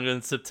new manga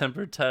in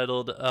September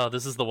titled, oh,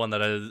 this is the one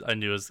that I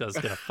knew I was going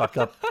to fuck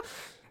up.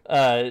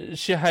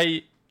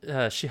 Shihaya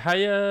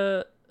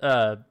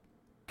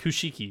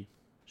Kushiki.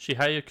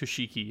 Shihaya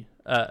Kushiki.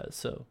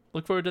 So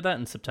look forward to that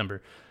in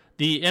September.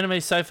 The anime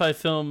sci-fi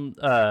film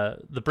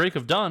The Break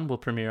of Dawn will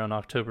premiere on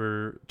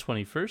October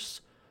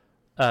 21st.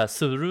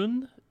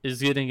 Surun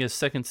is getting a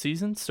second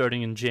season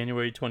starting in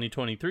January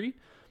 2023.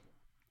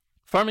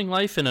 Farming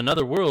Life in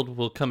Another World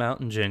will come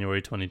out in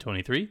January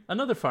 2023.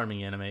 Another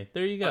farming anime.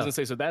 There you I go. was gonna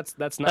say, so that's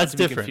not That's to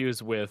be different.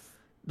 confused with.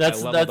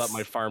 That's- I leveled that's up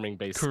my farming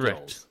based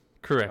Correct. skills.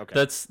 Correct. Okay.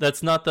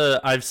 That's not the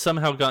I've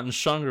somehow gotten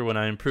stronger when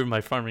I improve my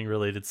farming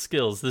related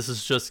skills. This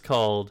is just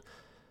called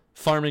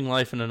Farming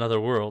Life in Another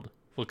World.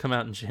 Will come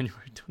out in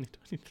January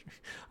 2023.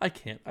 I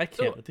can't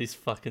So, with these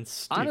fucking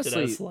stupid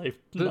honestly, ass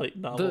light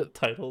novel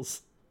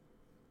titles.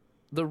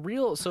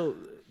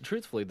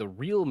 Truthfully, the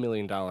real $1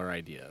 million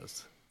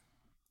ideas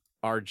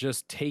are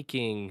just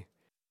taking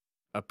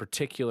a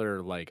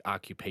particular like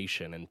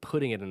occupation and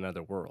putting it in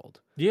another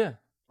world. Yeah.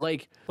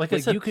 Like I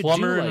said, you could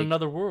plumber do, in like,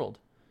 Another World.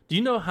 Do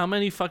you know how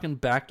many fucking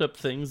backed up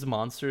things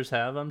monsters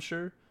have, I'm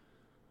sure?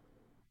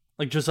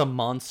 Like just a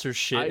monster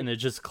shit and it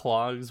just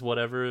clogs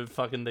whatever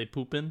fucking they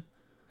poop in?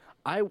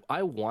 I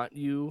want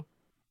you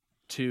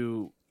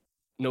to,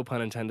 no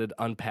pun intended,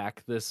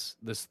 unpack this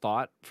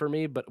thought for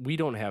me, but we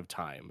don't have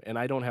time, and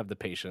I don't have the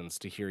patience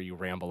to hear you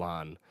ramble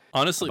on.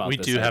 Honestly, about we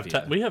this do have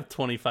idea. time. We have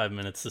 25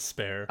 minutes to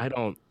spare. I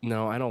don't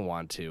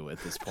want to at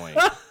this point.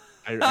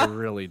 I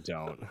really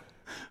don't.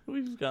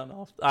 We've gone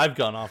off. I've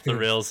gone off the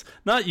rails.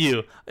 Not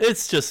you.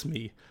 It's just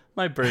me.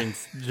 My brain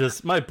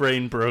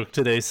broke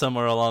today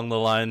somewhere along the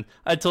line.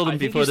 I told him I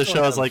think before you the still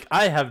show, I was have- like,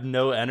 I have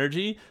no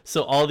energy,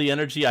 so all the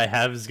energy I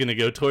have is going to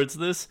go towards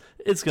this.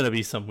 It's going to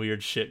be some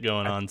weird shit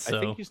going on. So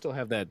I think you still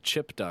have that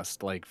chip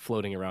dust like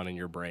floating around in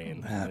your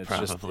brain. and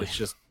probably. It's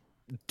just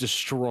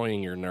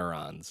destroying your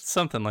neurons.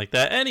 something like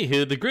that.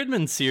 Anywho, the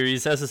Gridman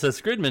series, SSS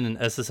Gridman and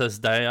SSS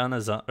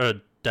Dynazenon.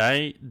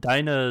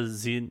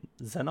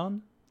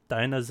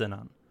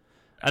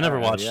 I never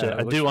watched yeah, it.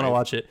 I it do looks want to right.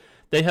 watch it.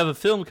 They have a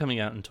film coming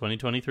out in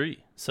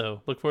 2023,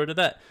 so look forward to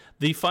that.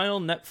 The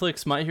final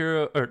Netflix My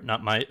Hero, or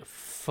not my,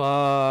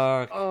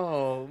 fuck.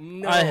 Oh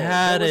no! I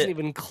had that wasn't it.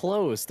 even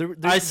close.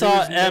 I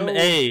saw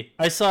MA.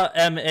 I saw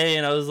MA,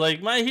 and I was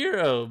like, My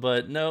Hero,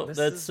 but no,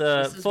 This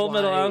that's is Full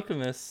Metal why-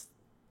 Alchemist.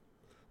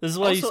 This is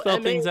why you Also, spell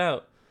MA things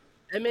out.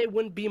 MA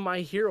wouldn't be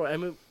My Hero.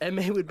 MA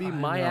would be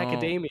My know.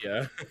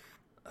 Academia.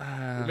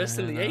 You're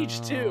missing the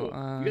H too.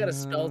 You gotta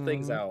spell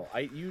things out.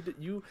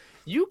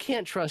 You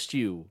can't trust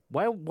you.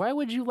 Why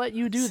would you let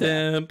you do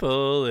that?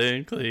 Simple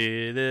and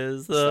clean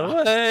is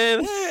the way.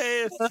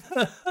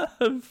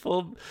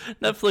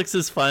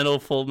 Netflix's final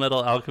Full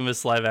Metal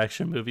Alchemist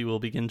live-action movie will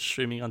begin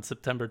streaming on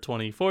September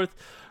 24th.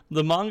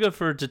 The manga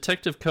for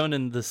Detective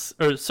Conan,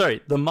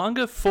 the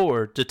manga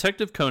for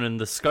Detective Conan: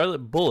 The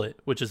Scarlet Bullet,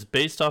 which is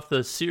based off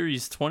the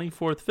series'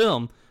 24th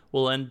film,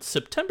 will end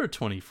September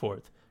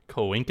 24th.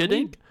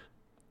 Coinkadink?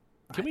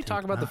 Can we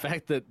talk about the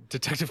fact that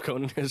Detective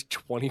Conan has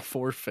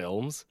 24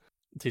 films?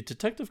 Dude,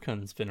 Detective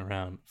Conan's been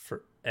around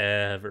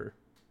forever.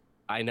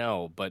 I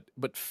know, but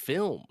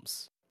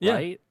films, Yeah.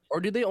 right? Or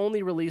do they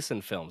only release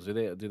in films? Do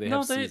they No, have they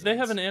have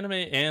seasons? an anime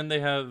and they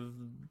have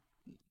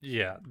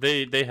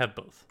they have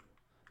both.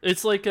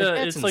 It's like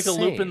that's it's like a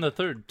Lupin insane. the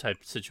Third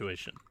type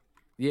situation.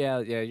 Yeah,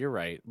 you're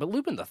right. But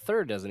Lupin the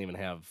Third doesn't even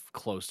have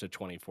close to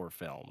 24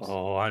 films.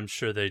 Oh, I'm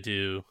sure they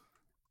do.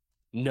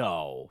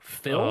 No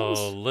films.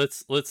 Oh,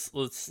 let's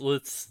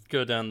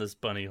go down this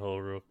bunny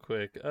hole real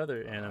quick.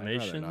 Other I'd rather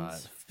animations,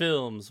 not.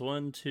 films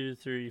 1, 2,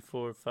 3,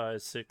 4,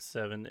 5, 6,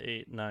 7,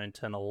 8, 9,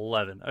 10,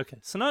 11. Okay,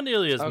 so not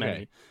nearly as Okay.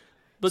 many,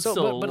 but So,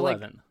 still but like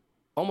 11.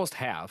 almost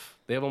half.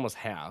 They have almost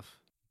half.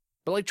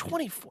 But like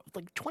 24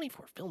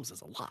 films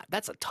is a lot.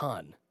 That's a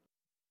ton.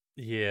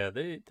 Yeah,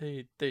 they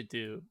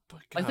do. But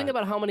I think God,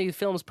 about how many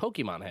films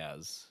Pokemon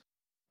has.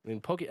 I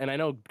mean, and I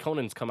know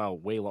Conan's come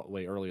out way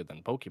earlier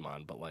than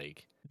Pokemon, but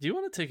like, do you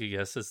want to take a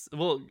guess?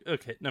 Well,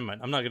 okay, never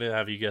mind. I'm not going to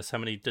have you guess how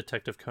many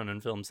Detective Conan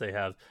films they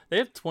have. They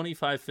have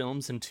 25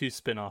 films and 2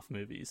 spin-off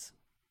movies.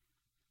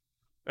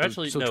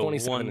 Actually, so no,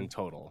 27 in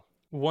total.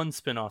 one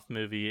spin-off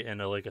movie and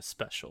a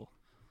special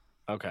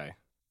Okay.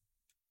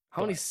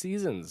 How many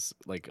seasons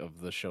like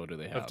of the show do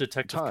they have? of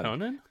Detective Ton.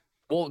 Conan.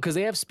 Well, because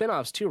they have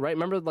spin-offs too, right?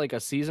 Remember like a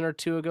season or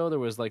two ago there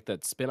was like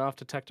that spin-off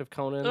Detective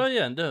Conan? Oh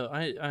yeah, no,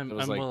 I'm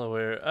was like- well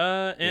aware.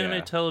 Anime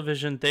Yeah.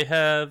 television, they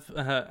have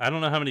I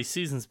don't know how many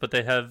seasons, but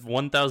they have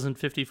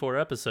 1,054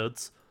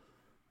 episodes.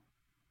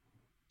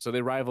 So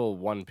they rival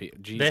One Piece.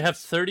 They have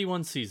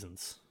 31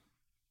 seasons.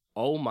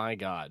 Oh my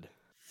god.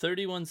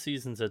 31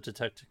 seasons of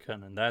Detective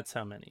Conan. That's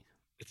how many.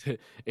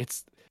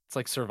 It's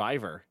like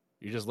Survivor.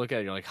 You just look at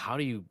it, you're like, how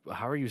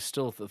are you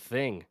still the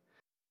thing?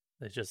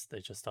 They just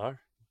are.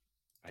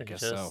 I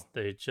guess so.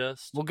 They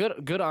just. Well,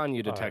 good on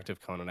you,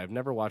 Detective Conan. I've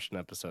never watched an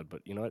episode,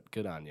 but you know what?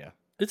 Good on you.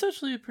 It's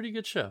actually a pretty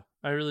good show.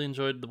 I really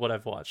enjoyed what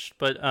I've watched.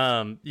 But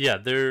yeah,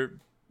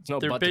 It's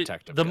no they're butt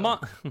detective. The Gil.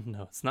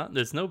 no, it's not.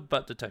 There's no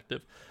butt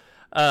detective.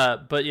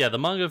 But yeah, the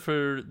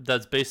manga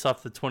that's based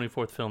off the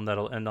 24th film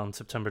that'll end on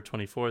September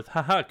 24th.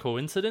 Haha,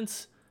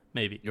 coincidence?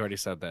 Maybe. You already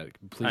said that.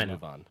 Please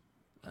move on.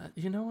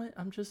 You know what?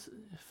 I'm just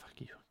fuck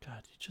you.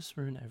 God, you just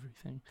ruin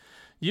everything.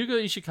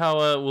 Yugo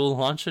Ishikawa will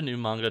launch a new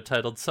manga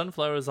titled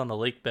Sunflowers on the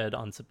Lake Bed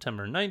on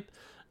September 9th.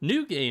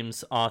 New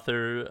Games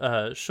author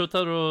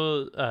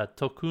Shotaro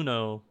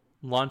Tokuno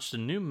launched a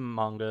new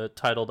manga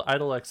titled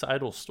Idol X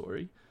Idol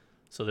Story.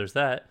 So there's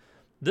that.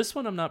 This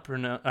one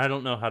I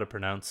don't know how to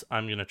pronounce.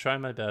 I'm going to try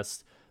my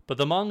best. But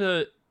the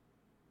manga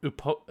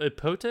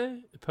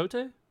Ipote?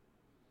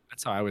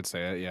 That's how I would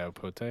say it. Yeah,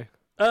 Upote.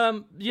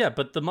 Yeah,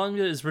 but the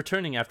manga is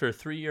returning after a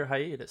 3-year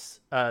hiatus.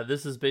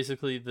 This is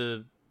basically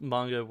the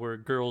manga where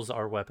girls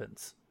are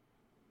weapons.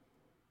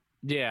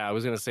 Yeah, I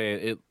was gonna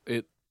say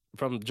it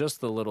from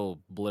just the little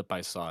blip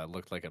I saw, it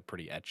looked like a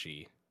pretty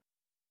ecchi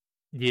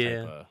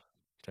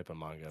type of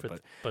manga.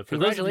 But for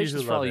those of you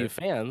congratulations who for all love you it,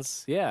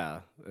 fans. Yeah,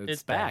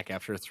 it's back back.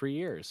 after 3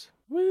 years.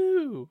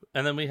 woo!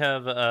 And then we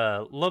have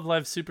Love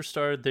Live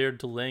Superstar. They're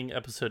delaying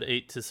episode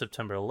 8 to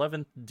September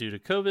 11th due to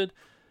COVID.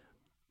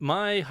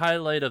 My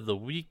highlight of the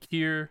week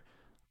here,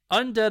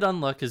 Undead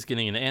Unluck is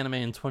getting an anime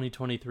in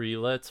 2023.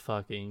 Let's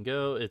fucking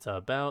go. It's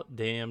about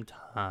damn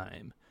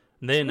time.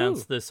 And they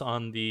announced this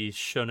on the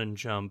Shonen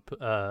Jump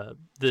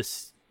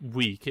this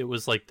week. It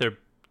was like their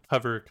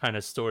cover kind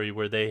of story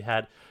where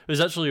it was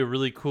actually a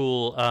really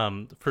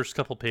cool first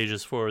couple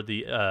pages for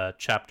the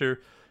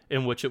chapter,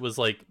 in which it was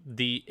like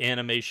the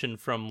animation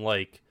from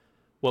like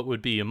what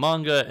would be a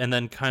manga and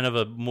then kind of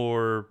a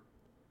more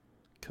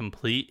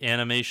complete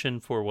animation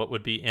for what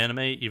would be anime.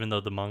 Even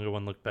though the manga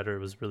one looked better, it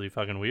was really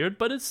fucking weird,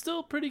 but it's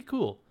still pretty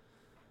cool.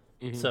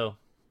 So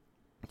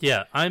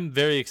yeah, I'm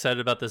very excited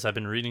about this. I've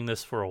been reading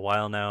this for a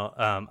while now.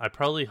 I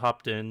probably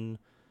hopped in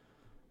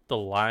the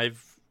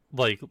live,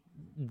 like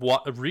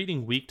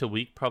reading week to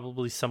week,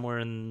 probably somewhere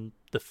in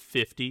the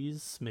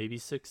 50s, maybe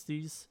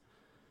 60s.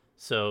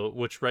 So,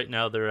 which right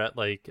now they're at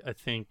like, I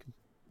think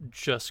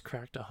just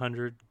cracked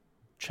 100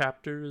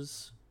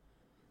 chapters.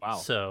 Wow.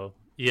 So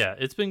yeah,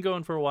 it's been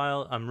going for a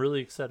while. I'm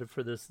really excited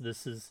for this.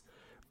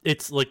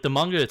 It's like the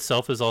manga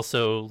itself is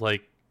also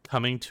like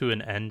coming to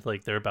an end.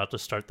 Like they're about to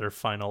start their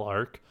final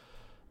arc.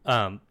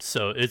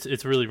 So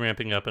it's really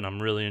ramping up and I'm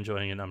really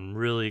enjoying it. I'm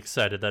really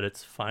excited that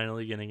it's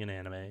finally getting an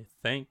anime.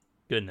 Thank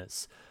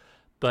goodness.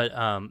 But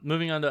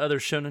moving on to other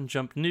Shonen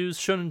Jump news,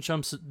 Shonen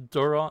Jump's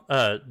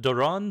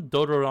Dororon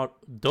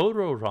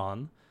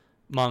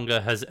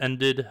manga has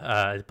ended.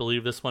 I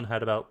believe this one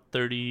had about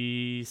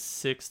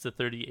 36 to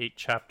 38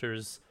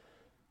 chapters.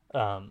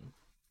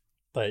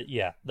 But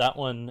yeah, that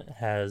one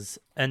has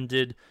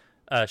ended.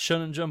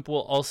 Shonen Jump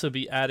will also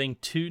be adding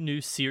 2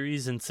 new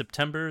series in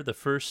September. The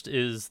first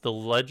is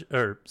I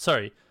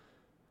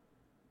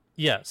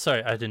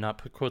did not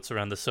put quotes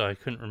around this, so I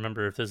couldn't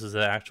remember if this is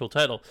the actual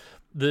title.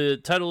 The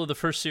title of the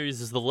first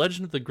series is The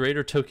Legend of the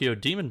Greater Tokyo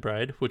Demon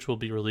Bride, which will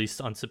be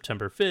released on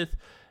September 5th,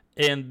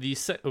 and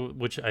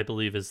which I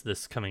believe is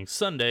this coming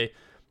Sunday.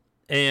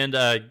 And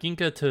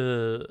Ginka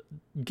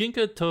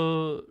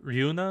to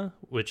Ryuna,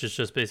 which is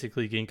just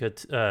basically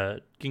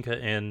Ginka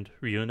and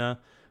Ryuna,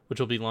 which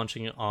will be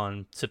launching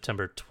on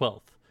September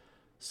 12th.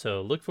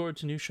 So look forward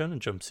to new Shonen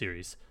Jump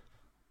series.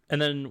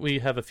 And then we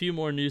have a few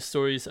more news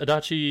stories.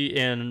 Adachi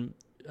and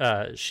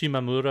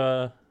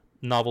Shimamura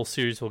novel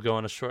series will go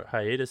on a short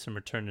hiatus and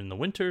return in the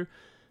winter.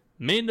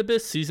 Made in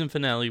Abyss season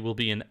finale will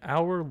be an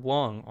hour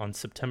long on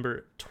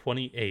September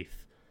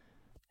 28th.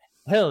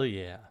 Hell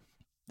yeah.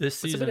 This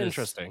season is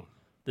interesting.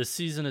 This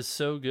season is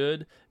so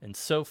good and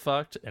so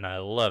fucked, and I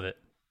love it.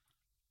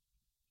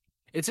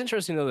 It's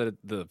interesting though that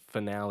the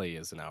finale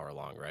is an hour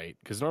long, right?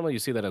 Because normally you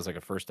see that as like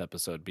a first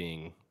episode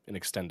being an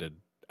extended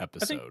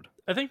episode.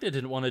 I think they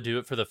didn't want to do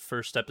it for the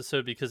first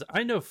episode because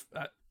I know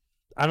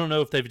I don't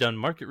know if they've done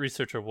market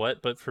research or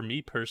what, but for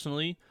me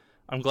personally,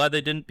 I'm glad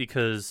they didn't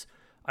because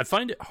I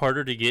find it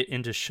harder to get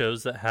into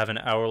shows that have an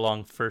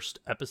hour-long first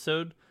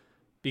episode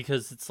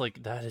because it's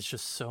like that is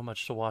just so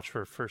much to watch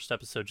for a first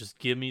episode. Just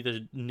give me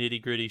the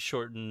nitty-gritty,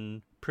 short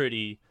and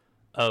pretty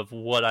of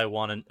what I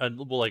want and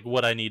like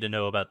what I need to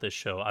know about this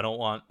show. I don't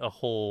want a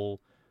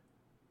whole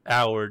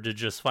hour to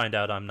just find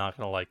out I'm not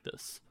going to like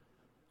this.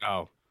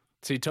 Oh.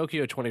 See,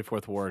 Tokyo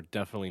 24th War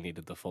definitely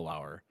needed the full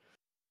hour.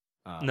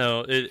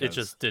 No, it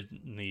just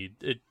didn't need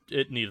it.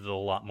 It needed a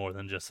lot more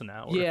than just an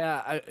hour.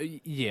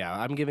 Yeah,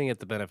 I'm giving it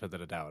the benefit of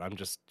the doubt. I'm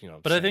just,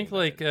 But I think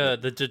like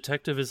the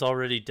detective is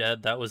already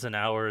dead. That was an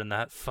hour, and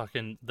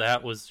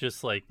that was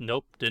just like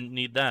nope, didn't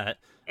need that.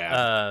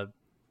 Yeah.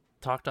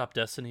 Talk Top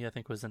Destiny, I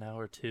think, was an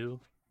hour too.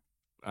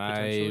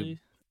 I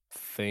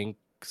think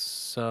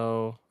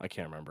so. I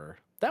can't remember.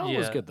 That one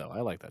was good though.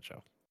 I like that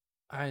show.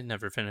 I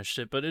never finished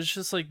it, but it's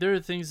just like there are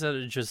things that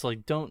are just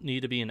like don't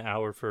need to be an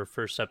hour for a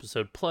first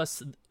episode.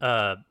 Plus,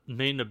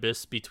 Main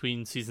Abyss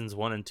between seasons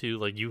 1 and 2,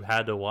 like you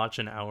had to watch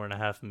an hour and a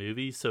half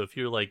movie. So if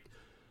you're like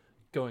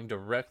going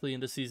directly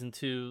into season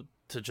 2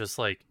 to just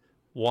like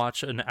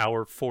watch an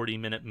hour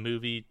 40-minute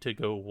movie to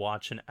go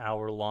watch an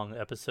hour-long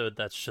episode,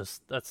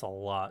 that's a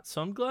lot.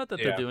 So I'm glad that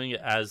they're doing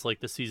it as like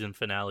the season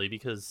finale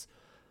because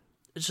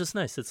it's just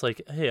nice. It's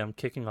like, hey, I'm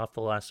kicking off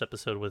the last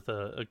episode with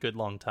a good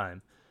long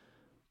time.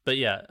 But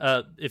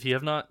yeah, if you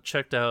have not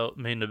checked out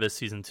Main Abyss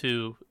Season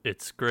 2,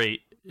 it's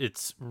great.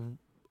 It's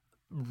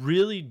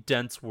really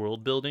dense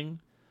world building,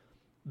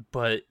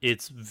 but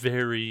it's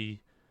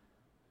very,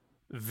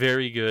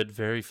 very good,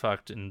 very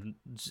fucked, and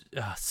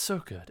so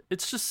good.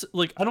 It's just,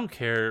 like, I don't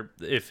care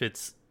if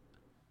it's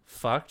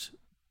fucked.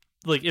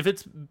 Like, if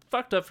it's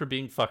fucked up for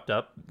being fucked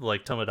up,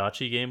 like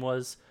Tomodachi Game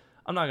was,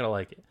 I'm not going to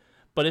like it.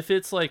 But if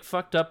it's like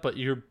fucked up, but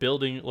you're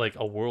building like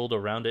a world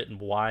around it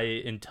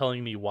and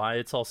telling me why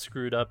it's all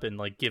screwed up and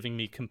like giving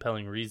me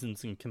compelling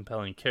reasons and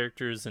compelling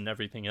characters and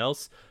everything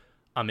else,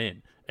 I'm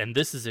in. And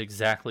this is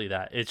exactly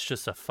that. It's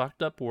just a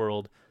fucked up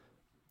world.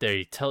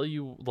 They tell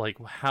you like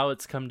how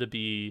it's come to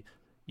be.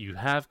 You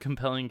have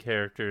compelling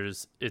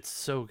characters. It's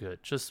so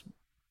good. Just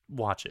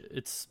watch it.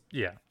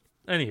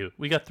 Anywho,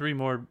 we got 3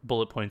 more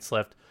bullet points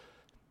left.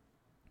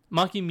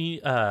 Maki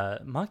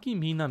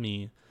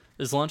Minami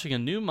is launching a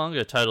new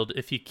manga titled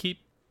If You Keep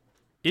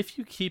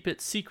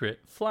It Secret,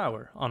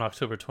 Flower on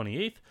October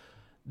 28th.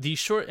 The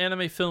short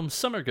anime film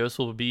Summer Ghost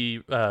will be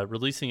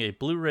releasing a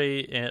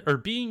Blu-ray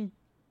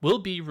will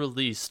be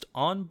released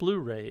on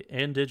Blu-ray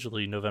and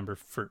digitally November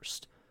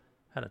 1st.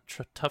 Had a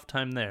tough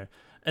time there.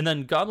 And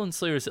then Goblin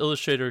Slayer's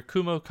illustrator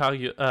Kumo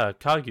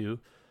Kagu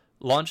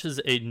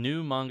launches a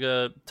new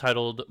manga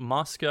titled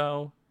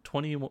Moscow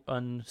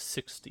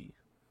 2160.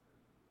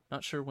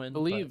 Not sure when.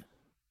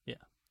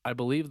 I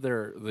believe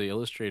they're the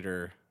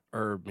illustrator,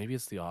 or maybe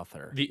it's the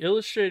author. The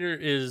illustrator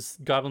is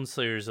Goblin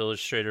Slayer's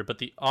illustrator, but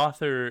the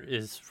author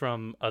is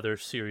from other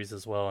series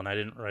as well, and I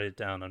didn't write it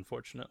down,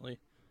 unfortunately.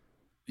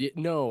 Yeah,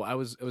 no, I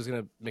was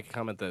gonna make a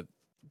comment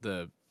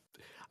that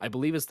I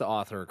believe it's the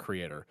author or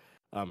creator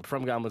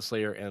from Goblin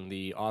Slayer and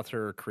the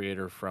author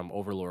creator from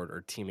Overlord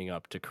are teaming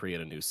up to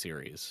create a new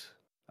series.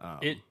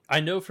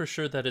 I know for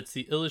sure that it's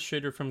the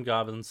illustrator from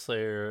Goblin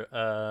Slayer,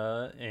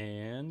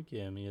 and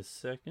give me a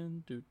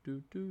second.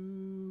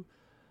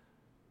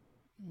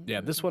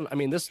 Yeah, this one. I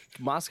mean, this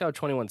Moscow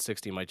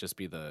 2160 might just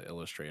be the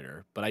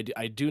illustrator, but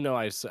I do know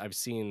I've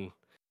seen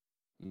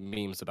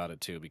memes about it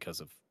too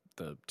because of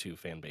the 2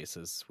 fan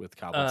bases with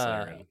Goblin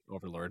Slayer and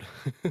Overlord.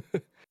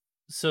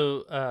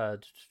 So,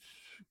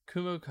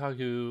 Kumo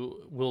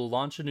Kagu will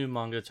launch a new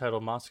manga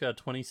titled Moscow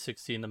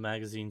 2060 in the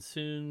magazine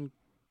soon.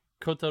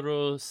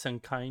 Kotaro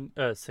Sekine,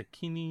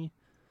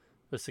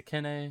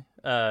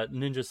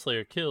 Ninja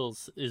Slayer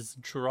Kills, is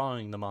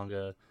drawing the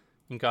manga,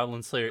 and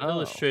Goblin Slayer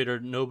illustrator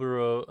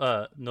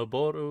Noboru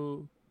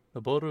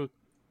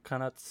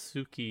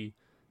Kanatsuki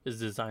is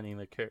designing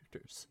the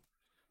characters.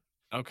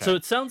 Okay. So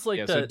it sounds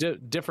like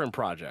different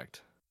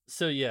project.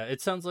 So yeah,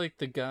 it sounds like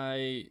the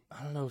guy,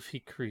 I don't know if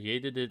he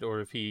created it or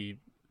if he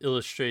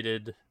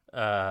illustrated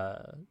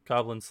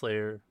Goblin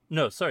Slayer.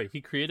 No, sorry,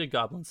 he created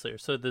Goblin Slayer.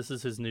 So this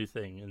is his new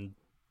thing, and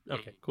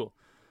okay, cool.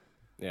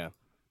 Yeah.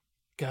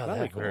 God,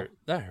 that hurt.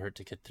 That hurt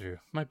to get through.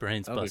 My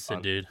brain's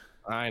busted, dude.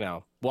 I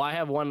know. Well, I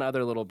have one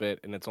other little bit,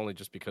 and it's only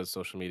just because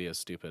social media is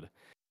stupid.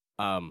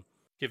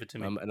 Give it to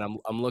me. And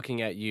I'm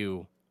looking at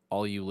you,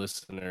 all you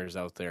listeners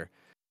out there.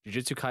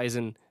 Jujutsu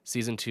Kaisen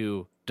Season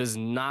 2 does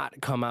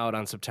not come out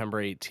on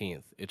September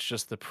 18th. It's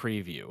just the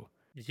preview.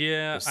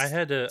 Yeah, I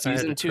had to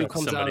Season 2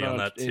 comes out on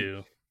that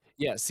too.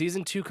 Yeah,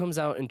 Season 2 comes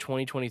out in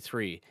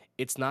 2023.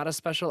 It's not a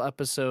special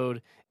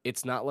episode.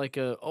 It's not like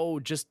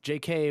just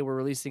JK, we're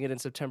releasing it in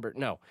September.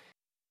 No.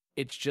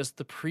 It's just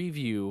the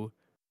preview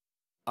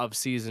of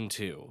Season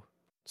 2.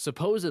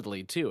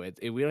 supposedly too.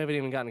 We haven't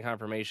even gotten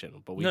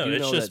confirmation, but we no, do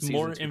it's know just that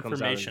more season 2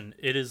 comes out information.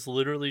 It is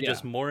literally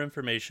just more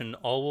information.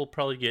 All we'll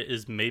probably get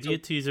is maybe a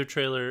teaser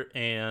trailer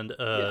and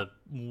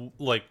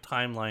like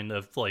timeline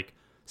of like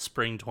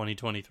spring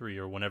 2023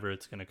 or whenever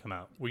it's going to come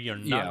out. We are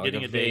not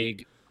getting a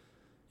date.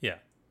 Yeah.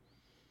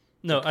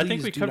 No, I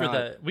think we covered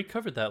that. We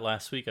covered that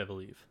last week, I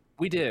believe.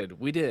 We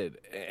did,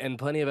 and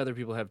plenty of other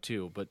people have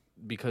too. But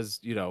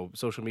because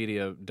social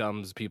media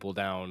dumbs people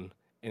down,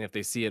 and if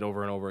they see it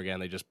over and over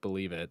again, they just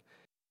believe it.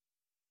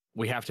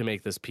 We have to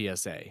make this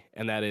PSA,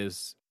 and that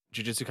is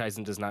Jujutsu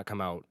Kaisen does not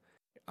come out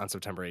on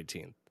September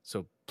 18th.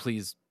 So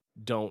please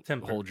don't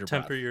hold your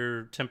breath.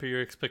 Temper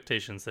your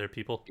expectations there,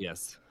 people.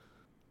 Yes.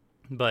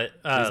 But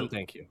please and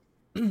thank you.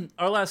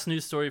 Our last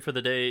news story for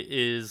the day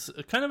is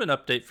kind of an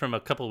update from a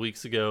couple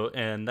weeks ago,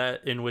 and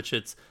that in which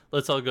it's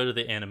let's all go to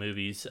the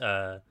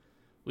Animovies.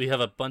 We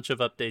have a bunch of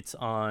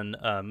updates on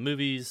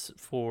movies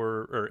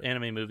or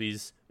anime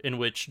movies in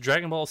which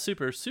Dragon Ball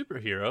Super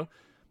Superhero,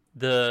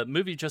 the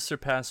movie just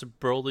surpassed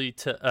Broly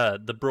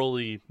the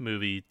Broly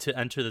movie to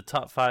enter the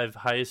top 5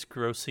 highest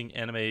grossing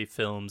anime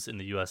films in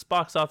the U.S.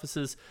 box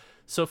offices.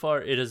 So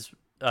far, it has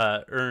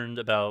earned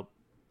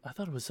I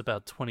thought it was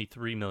about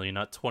 23 million,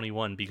 not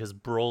 21, because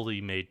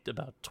Broly made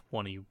about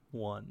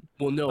 21.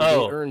 Well, no,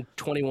 they earned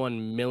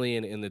 21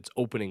 million in its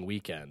opening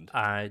weekend.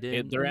 I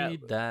didn't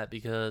read that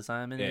because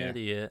I'm an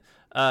idiot.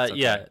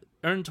 Okay.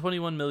 Earned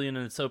 21 million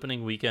in its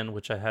opening weekend,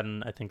 which I had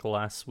in, I think,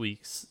 last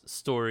week's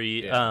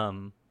story. Yeah.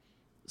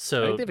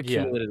 So I think they've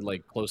accumulated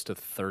like close to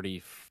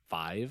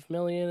 35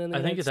 million in the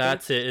I think United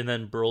that's States. it, and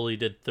then Broly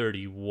did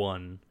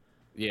 31.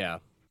 Yeah.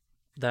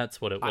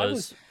 That's what it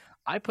was.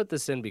 I put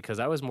this in because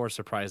I was more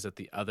surprised at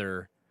the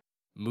other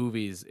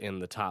movies in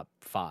the top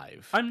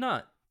 5. I'm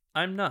not.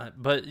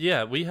 But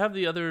yeah, we have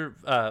the other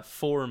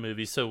 4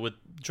 movies. So with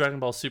Dragon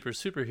Ball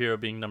Superhero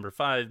being number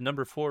 5,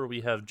 number 4 we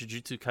have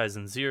Jujutsu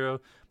Kaisen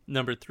 0.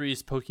 Number 3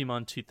 is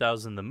Pokemon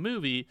 2000 the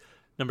movie.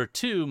 Number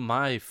 2,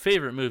 my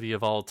favorite movie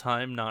of all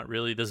time. Not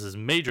really. This is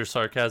major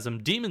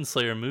sarcasm. Demon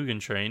Slayer Mugen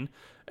Train.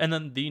 And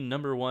then the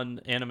number 1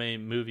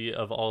 anime movie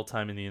of all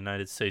time in the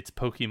United States,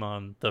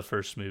 Pokemon the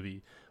first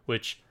movie,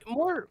 which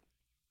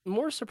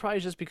more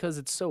surprised just because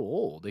it's so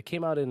old. It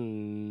came out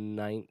in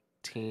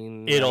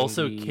 1990. It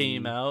also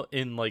came out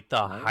in like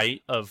the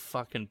height of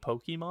fucking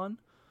Pokemon.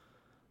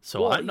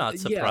 So I'm not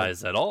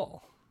surprised at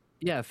all.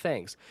 Yeah,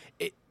 thanks.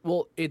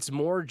 It's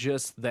more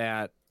just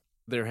that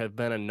there have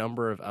been a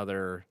number of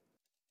other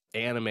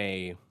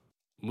anime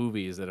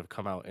movies that have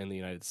come out in the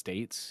United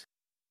States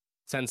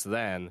since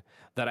then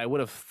that I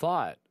would have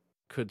thought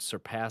could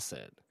surpass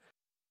it.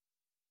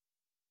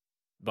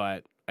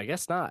 But I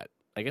guess not.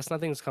 I guess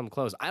nothing's come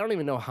close. I don't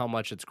even know how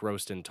much it's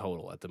grossed in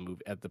total at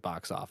the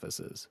box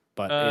offices,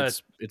 but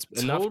it's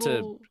enough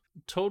to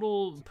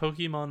total.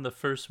 Pokemon the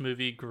first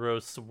movie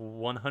grossed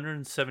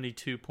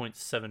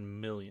 172.7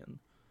 million.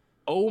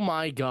 Oh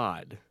my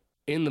god!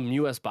 In the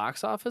U.S.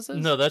 box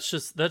offices? No, that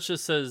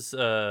just says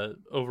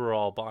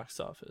overall box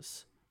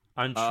office.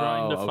 I'm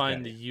trying to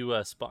find the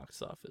U.S.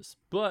 box office,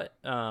 but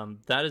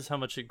that is how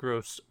much it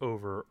grossed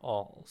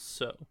overall.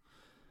 So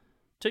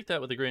take that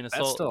with a grain of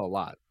salt. That's still a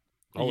lot.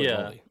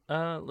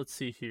 Let's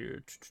see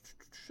here.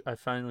 I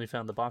finally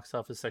found the box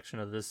office section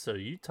of this, so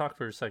you talk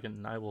for a second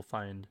and I will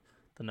find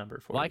the number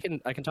for you.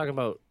 I can talk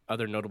about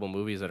other notable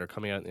movies that are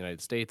coming out in the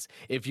United States.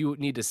 If you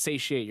need to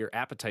satiate your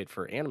appetite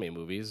for anime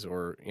movies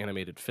or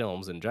animated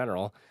films in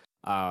general,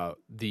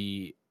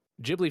 the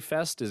Ghibli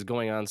Fest is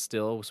going on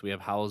still. So we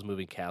have Howl's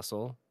Moving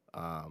Castle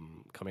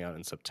coming out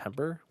in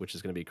September, which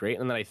is going to be great.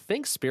 And then I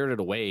think Spirited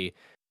Away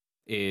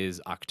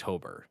is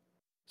October.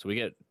 So we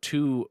get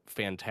 2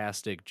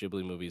 fantastic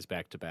Ghibli movies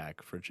back to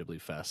back for Ghibli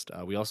Fest.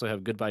 We also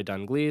have Goodbye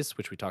Dunglies,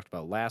 which we talked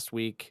about last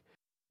week.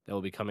 That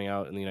will be coming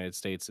out in the United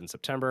States in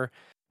September.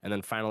 And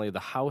then finally,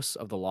 The House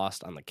of the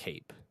Lost on the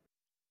Cape.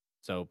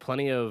 So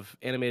plenty of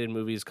animated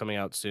movies coming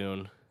out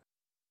soon.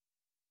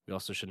 We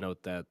also should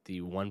note that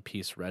the One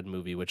Piece Red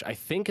movie, which I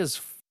think has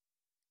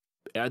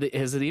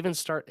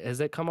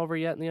it come over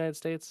yet in the United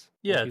States?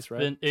 Yeah,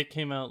 it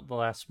came out the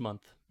last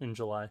month in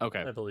July.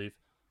 Okay, I believe.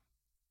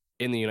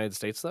 In the United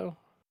States, though?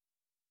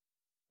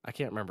 I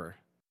can't remember.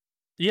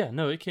 Yeah,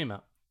 no, it came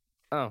out.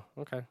 Oh,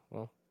 okay.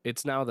 Well,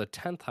 it's now the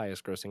 10th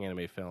highest grossing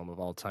anime film of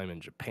all time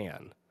in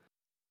Japan.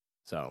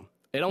 So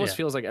it almost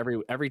feels like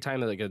every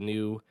time that like a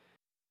new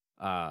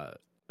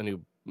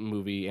animated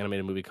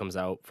movie comes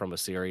out from a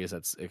series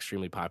that's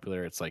extremely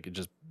popular, it's like it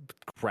just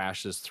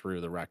crashes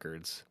through the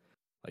records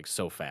like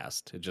so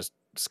fast. It just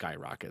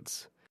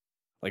skyrockets.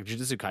 Like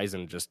Jujutsu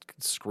Kaisen just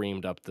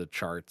screamed up the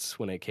charts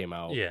when it came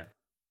out. Yeah.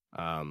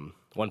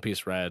 One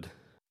Piece Red,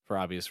 for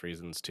obvious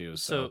reasons too.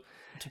 So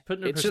to put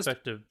into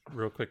perspective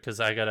real quick, because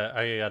I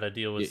gotta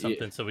deal with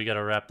something, so we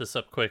gotta wrap this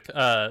up quick.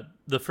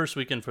 The first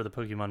weekend for the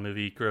Pokemon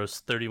movie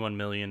grossed 31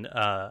 million,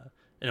 and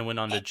it went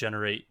on to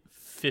generate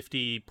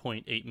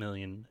 50.8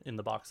 million in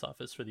the box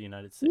office for the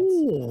United States.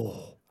 Ooh.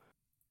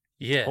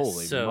 Yes.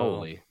 Holy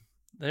moly.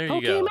 There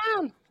you go.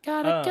 Pokemon,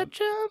 gotta catch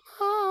 'em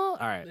all.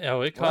 All right. Oh,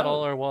 it caught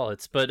all our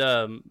wallets, but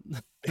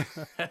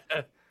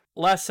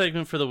last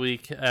segment for the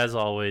week, as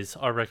always,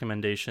 our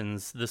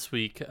recommendations. This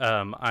week,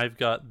 I've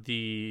got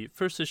the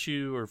first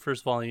issue or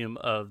first volume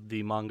of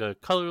the manga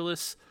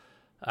Colorless.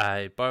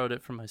 I borrowed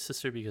it from my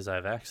sister because I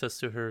have access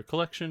to her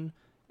collection,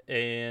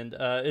 and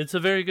it's a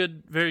very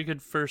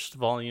good first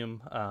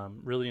volume.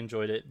 Really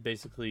enjoyed it.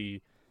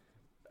 Basically,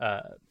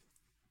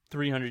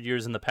 300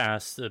 years in the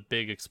past, a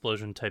big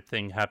explosion type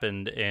thing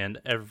happened,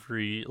 and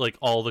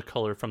all the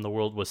color from the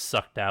world was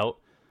sucked out,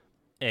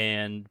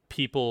 and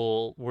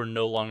people were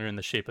no longer in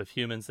the shape of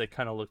humans. They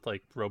kind of looked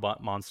like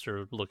robot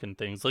monster looking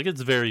things. Like,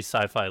 it's very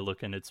sci-fi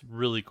looking. It's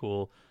really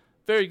cool.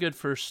 Very good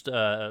first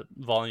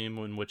volume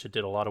in which it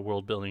did a lot of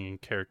world building and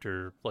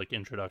character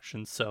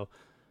introductions. So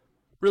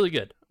really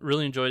good.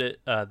 Really enjoyed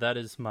it. That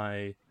is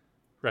my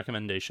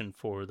recommendation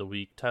for the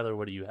week. Tyler,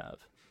 what do you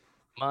have?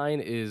 Mine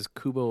is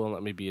Kubo Won't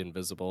Let Me Be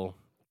Invisible.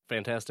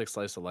 Fantastic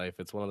slice of life.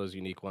 It's one of those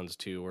unique ones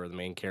too, where the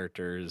main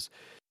character is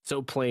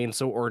so plain,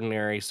 so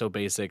ordinary, so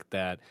basic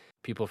that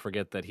people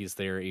forget that he's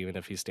there even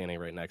if he's standing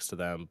right next to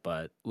them.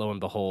 But lo and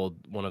behold,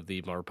 one of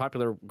the more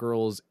popular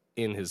girls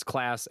in his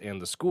class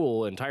and the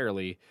school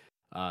entirely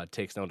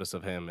takes notice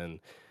of him, and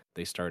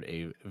they start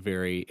a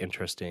very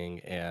interesting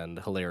and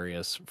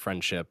hilarious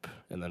friendship,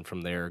 and then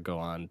from there go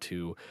on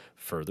to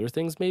further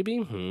things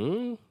maybe.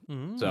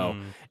 So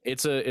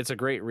it's a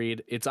great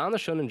read. It's on the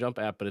Shonen Jump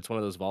app, but it's one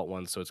of those vault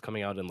ones, so it's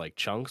coming out in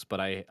chunks,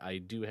 but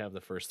I do have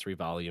the first 3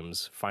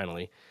 volumes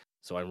finally,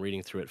 so I'm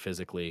reading through it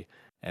physically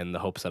in the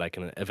hopes that I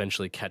can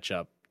eventually catch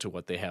up to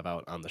what they have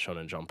out on the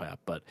Shonen Jump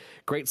app. But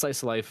great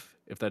slice of life.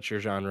 If that's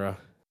your genre,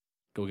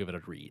 go give it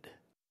a read.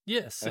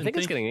 Yes. I think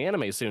it's getting an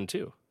anime soon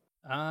too.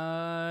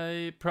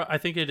 I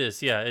think it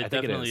is. Yeah, it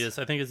definitely is.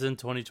 I think it's in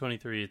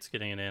 2023. It's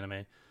getting an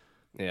anime.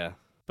 Yeah.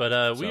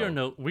 But we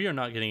are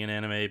not getting an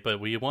anime, but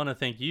we want to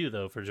thank you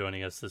though for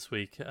joining us this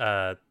week.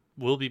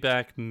 We'll be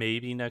back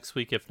maybe next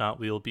week. If not,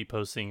 we'll be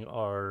posting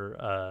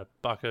our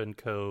Baka &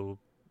 Co.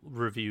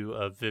 review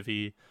of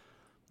Vivi,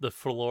 the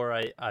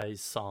Fluorite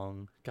Eyes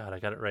song. God, I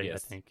got it right, yes. I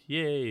think.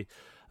 Yay.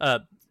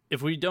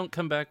 If we don't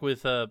come back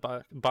with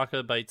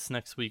Baka Bites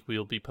next week,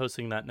 we'll be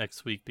posting that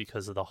next week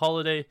because of the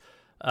holiday.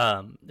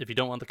 If you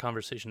don't want the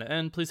conversation to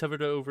end, please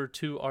head over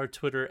to our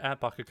Twitter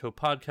at Bakako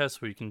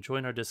Podcast, where you can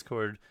join our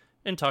Discord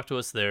and talk to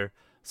us there.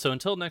 So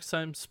until next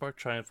time, Spark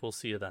Triumph. We'll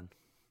see you then.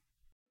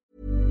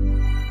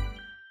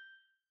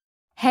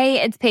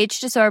 Hey, it's Paige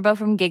DeSorbo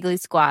from Giggly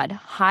Squad.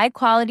 High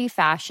quality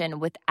fashion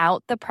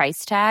without the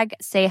price tag.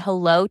 Say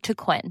hello to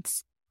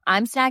Quince.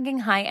 I'm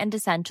snagging high-end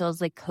essentials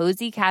like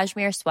cozy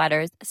cashmere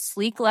sweaters,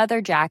 sleek leather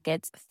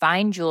jackets,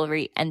 fine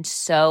jewelry, and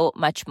so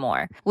much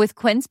more. With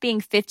Quince being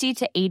 50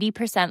 to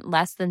 80%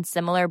 less than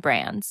similar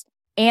brands.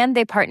 And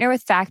they partner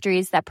with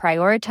factories that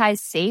prioritize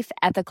safe,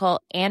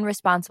 ethical, and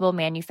responsible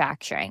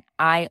manufacturing.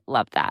 I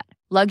love that.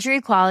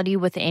 Luxury quality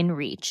within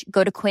reach.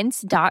 Go to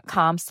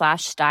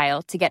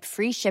quince.com/style to get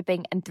free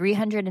shipping and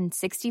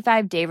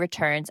 365-day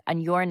returns on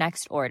your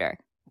next order.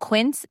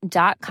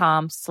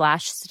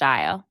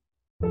 Quince.com/style.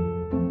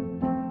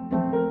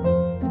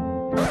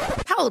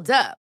 Hold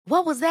up.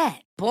 What was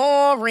that?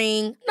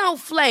 Boring. No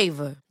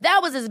flavor. That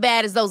was as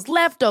bad as those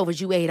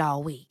leftovers you ate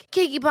all week.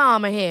 Keke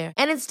Palmer here.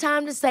 And it's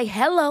time to say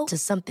hello to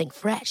something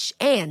fresh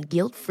and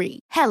guilt-free.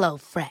 Hello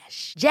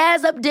Fresh.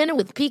 Jazz up dinner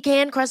with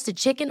pecan-crusted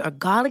chicken or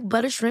garlic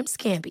butter shrimp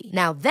scampi.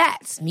 Now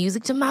that's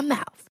music to my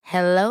mouth.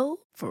 Hello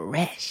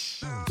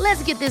Fresh.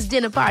 Let's get this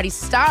dinner party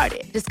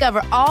started.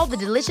 Discover all the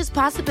delicious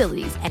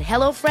possibilities at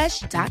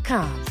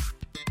HelloFresh.com.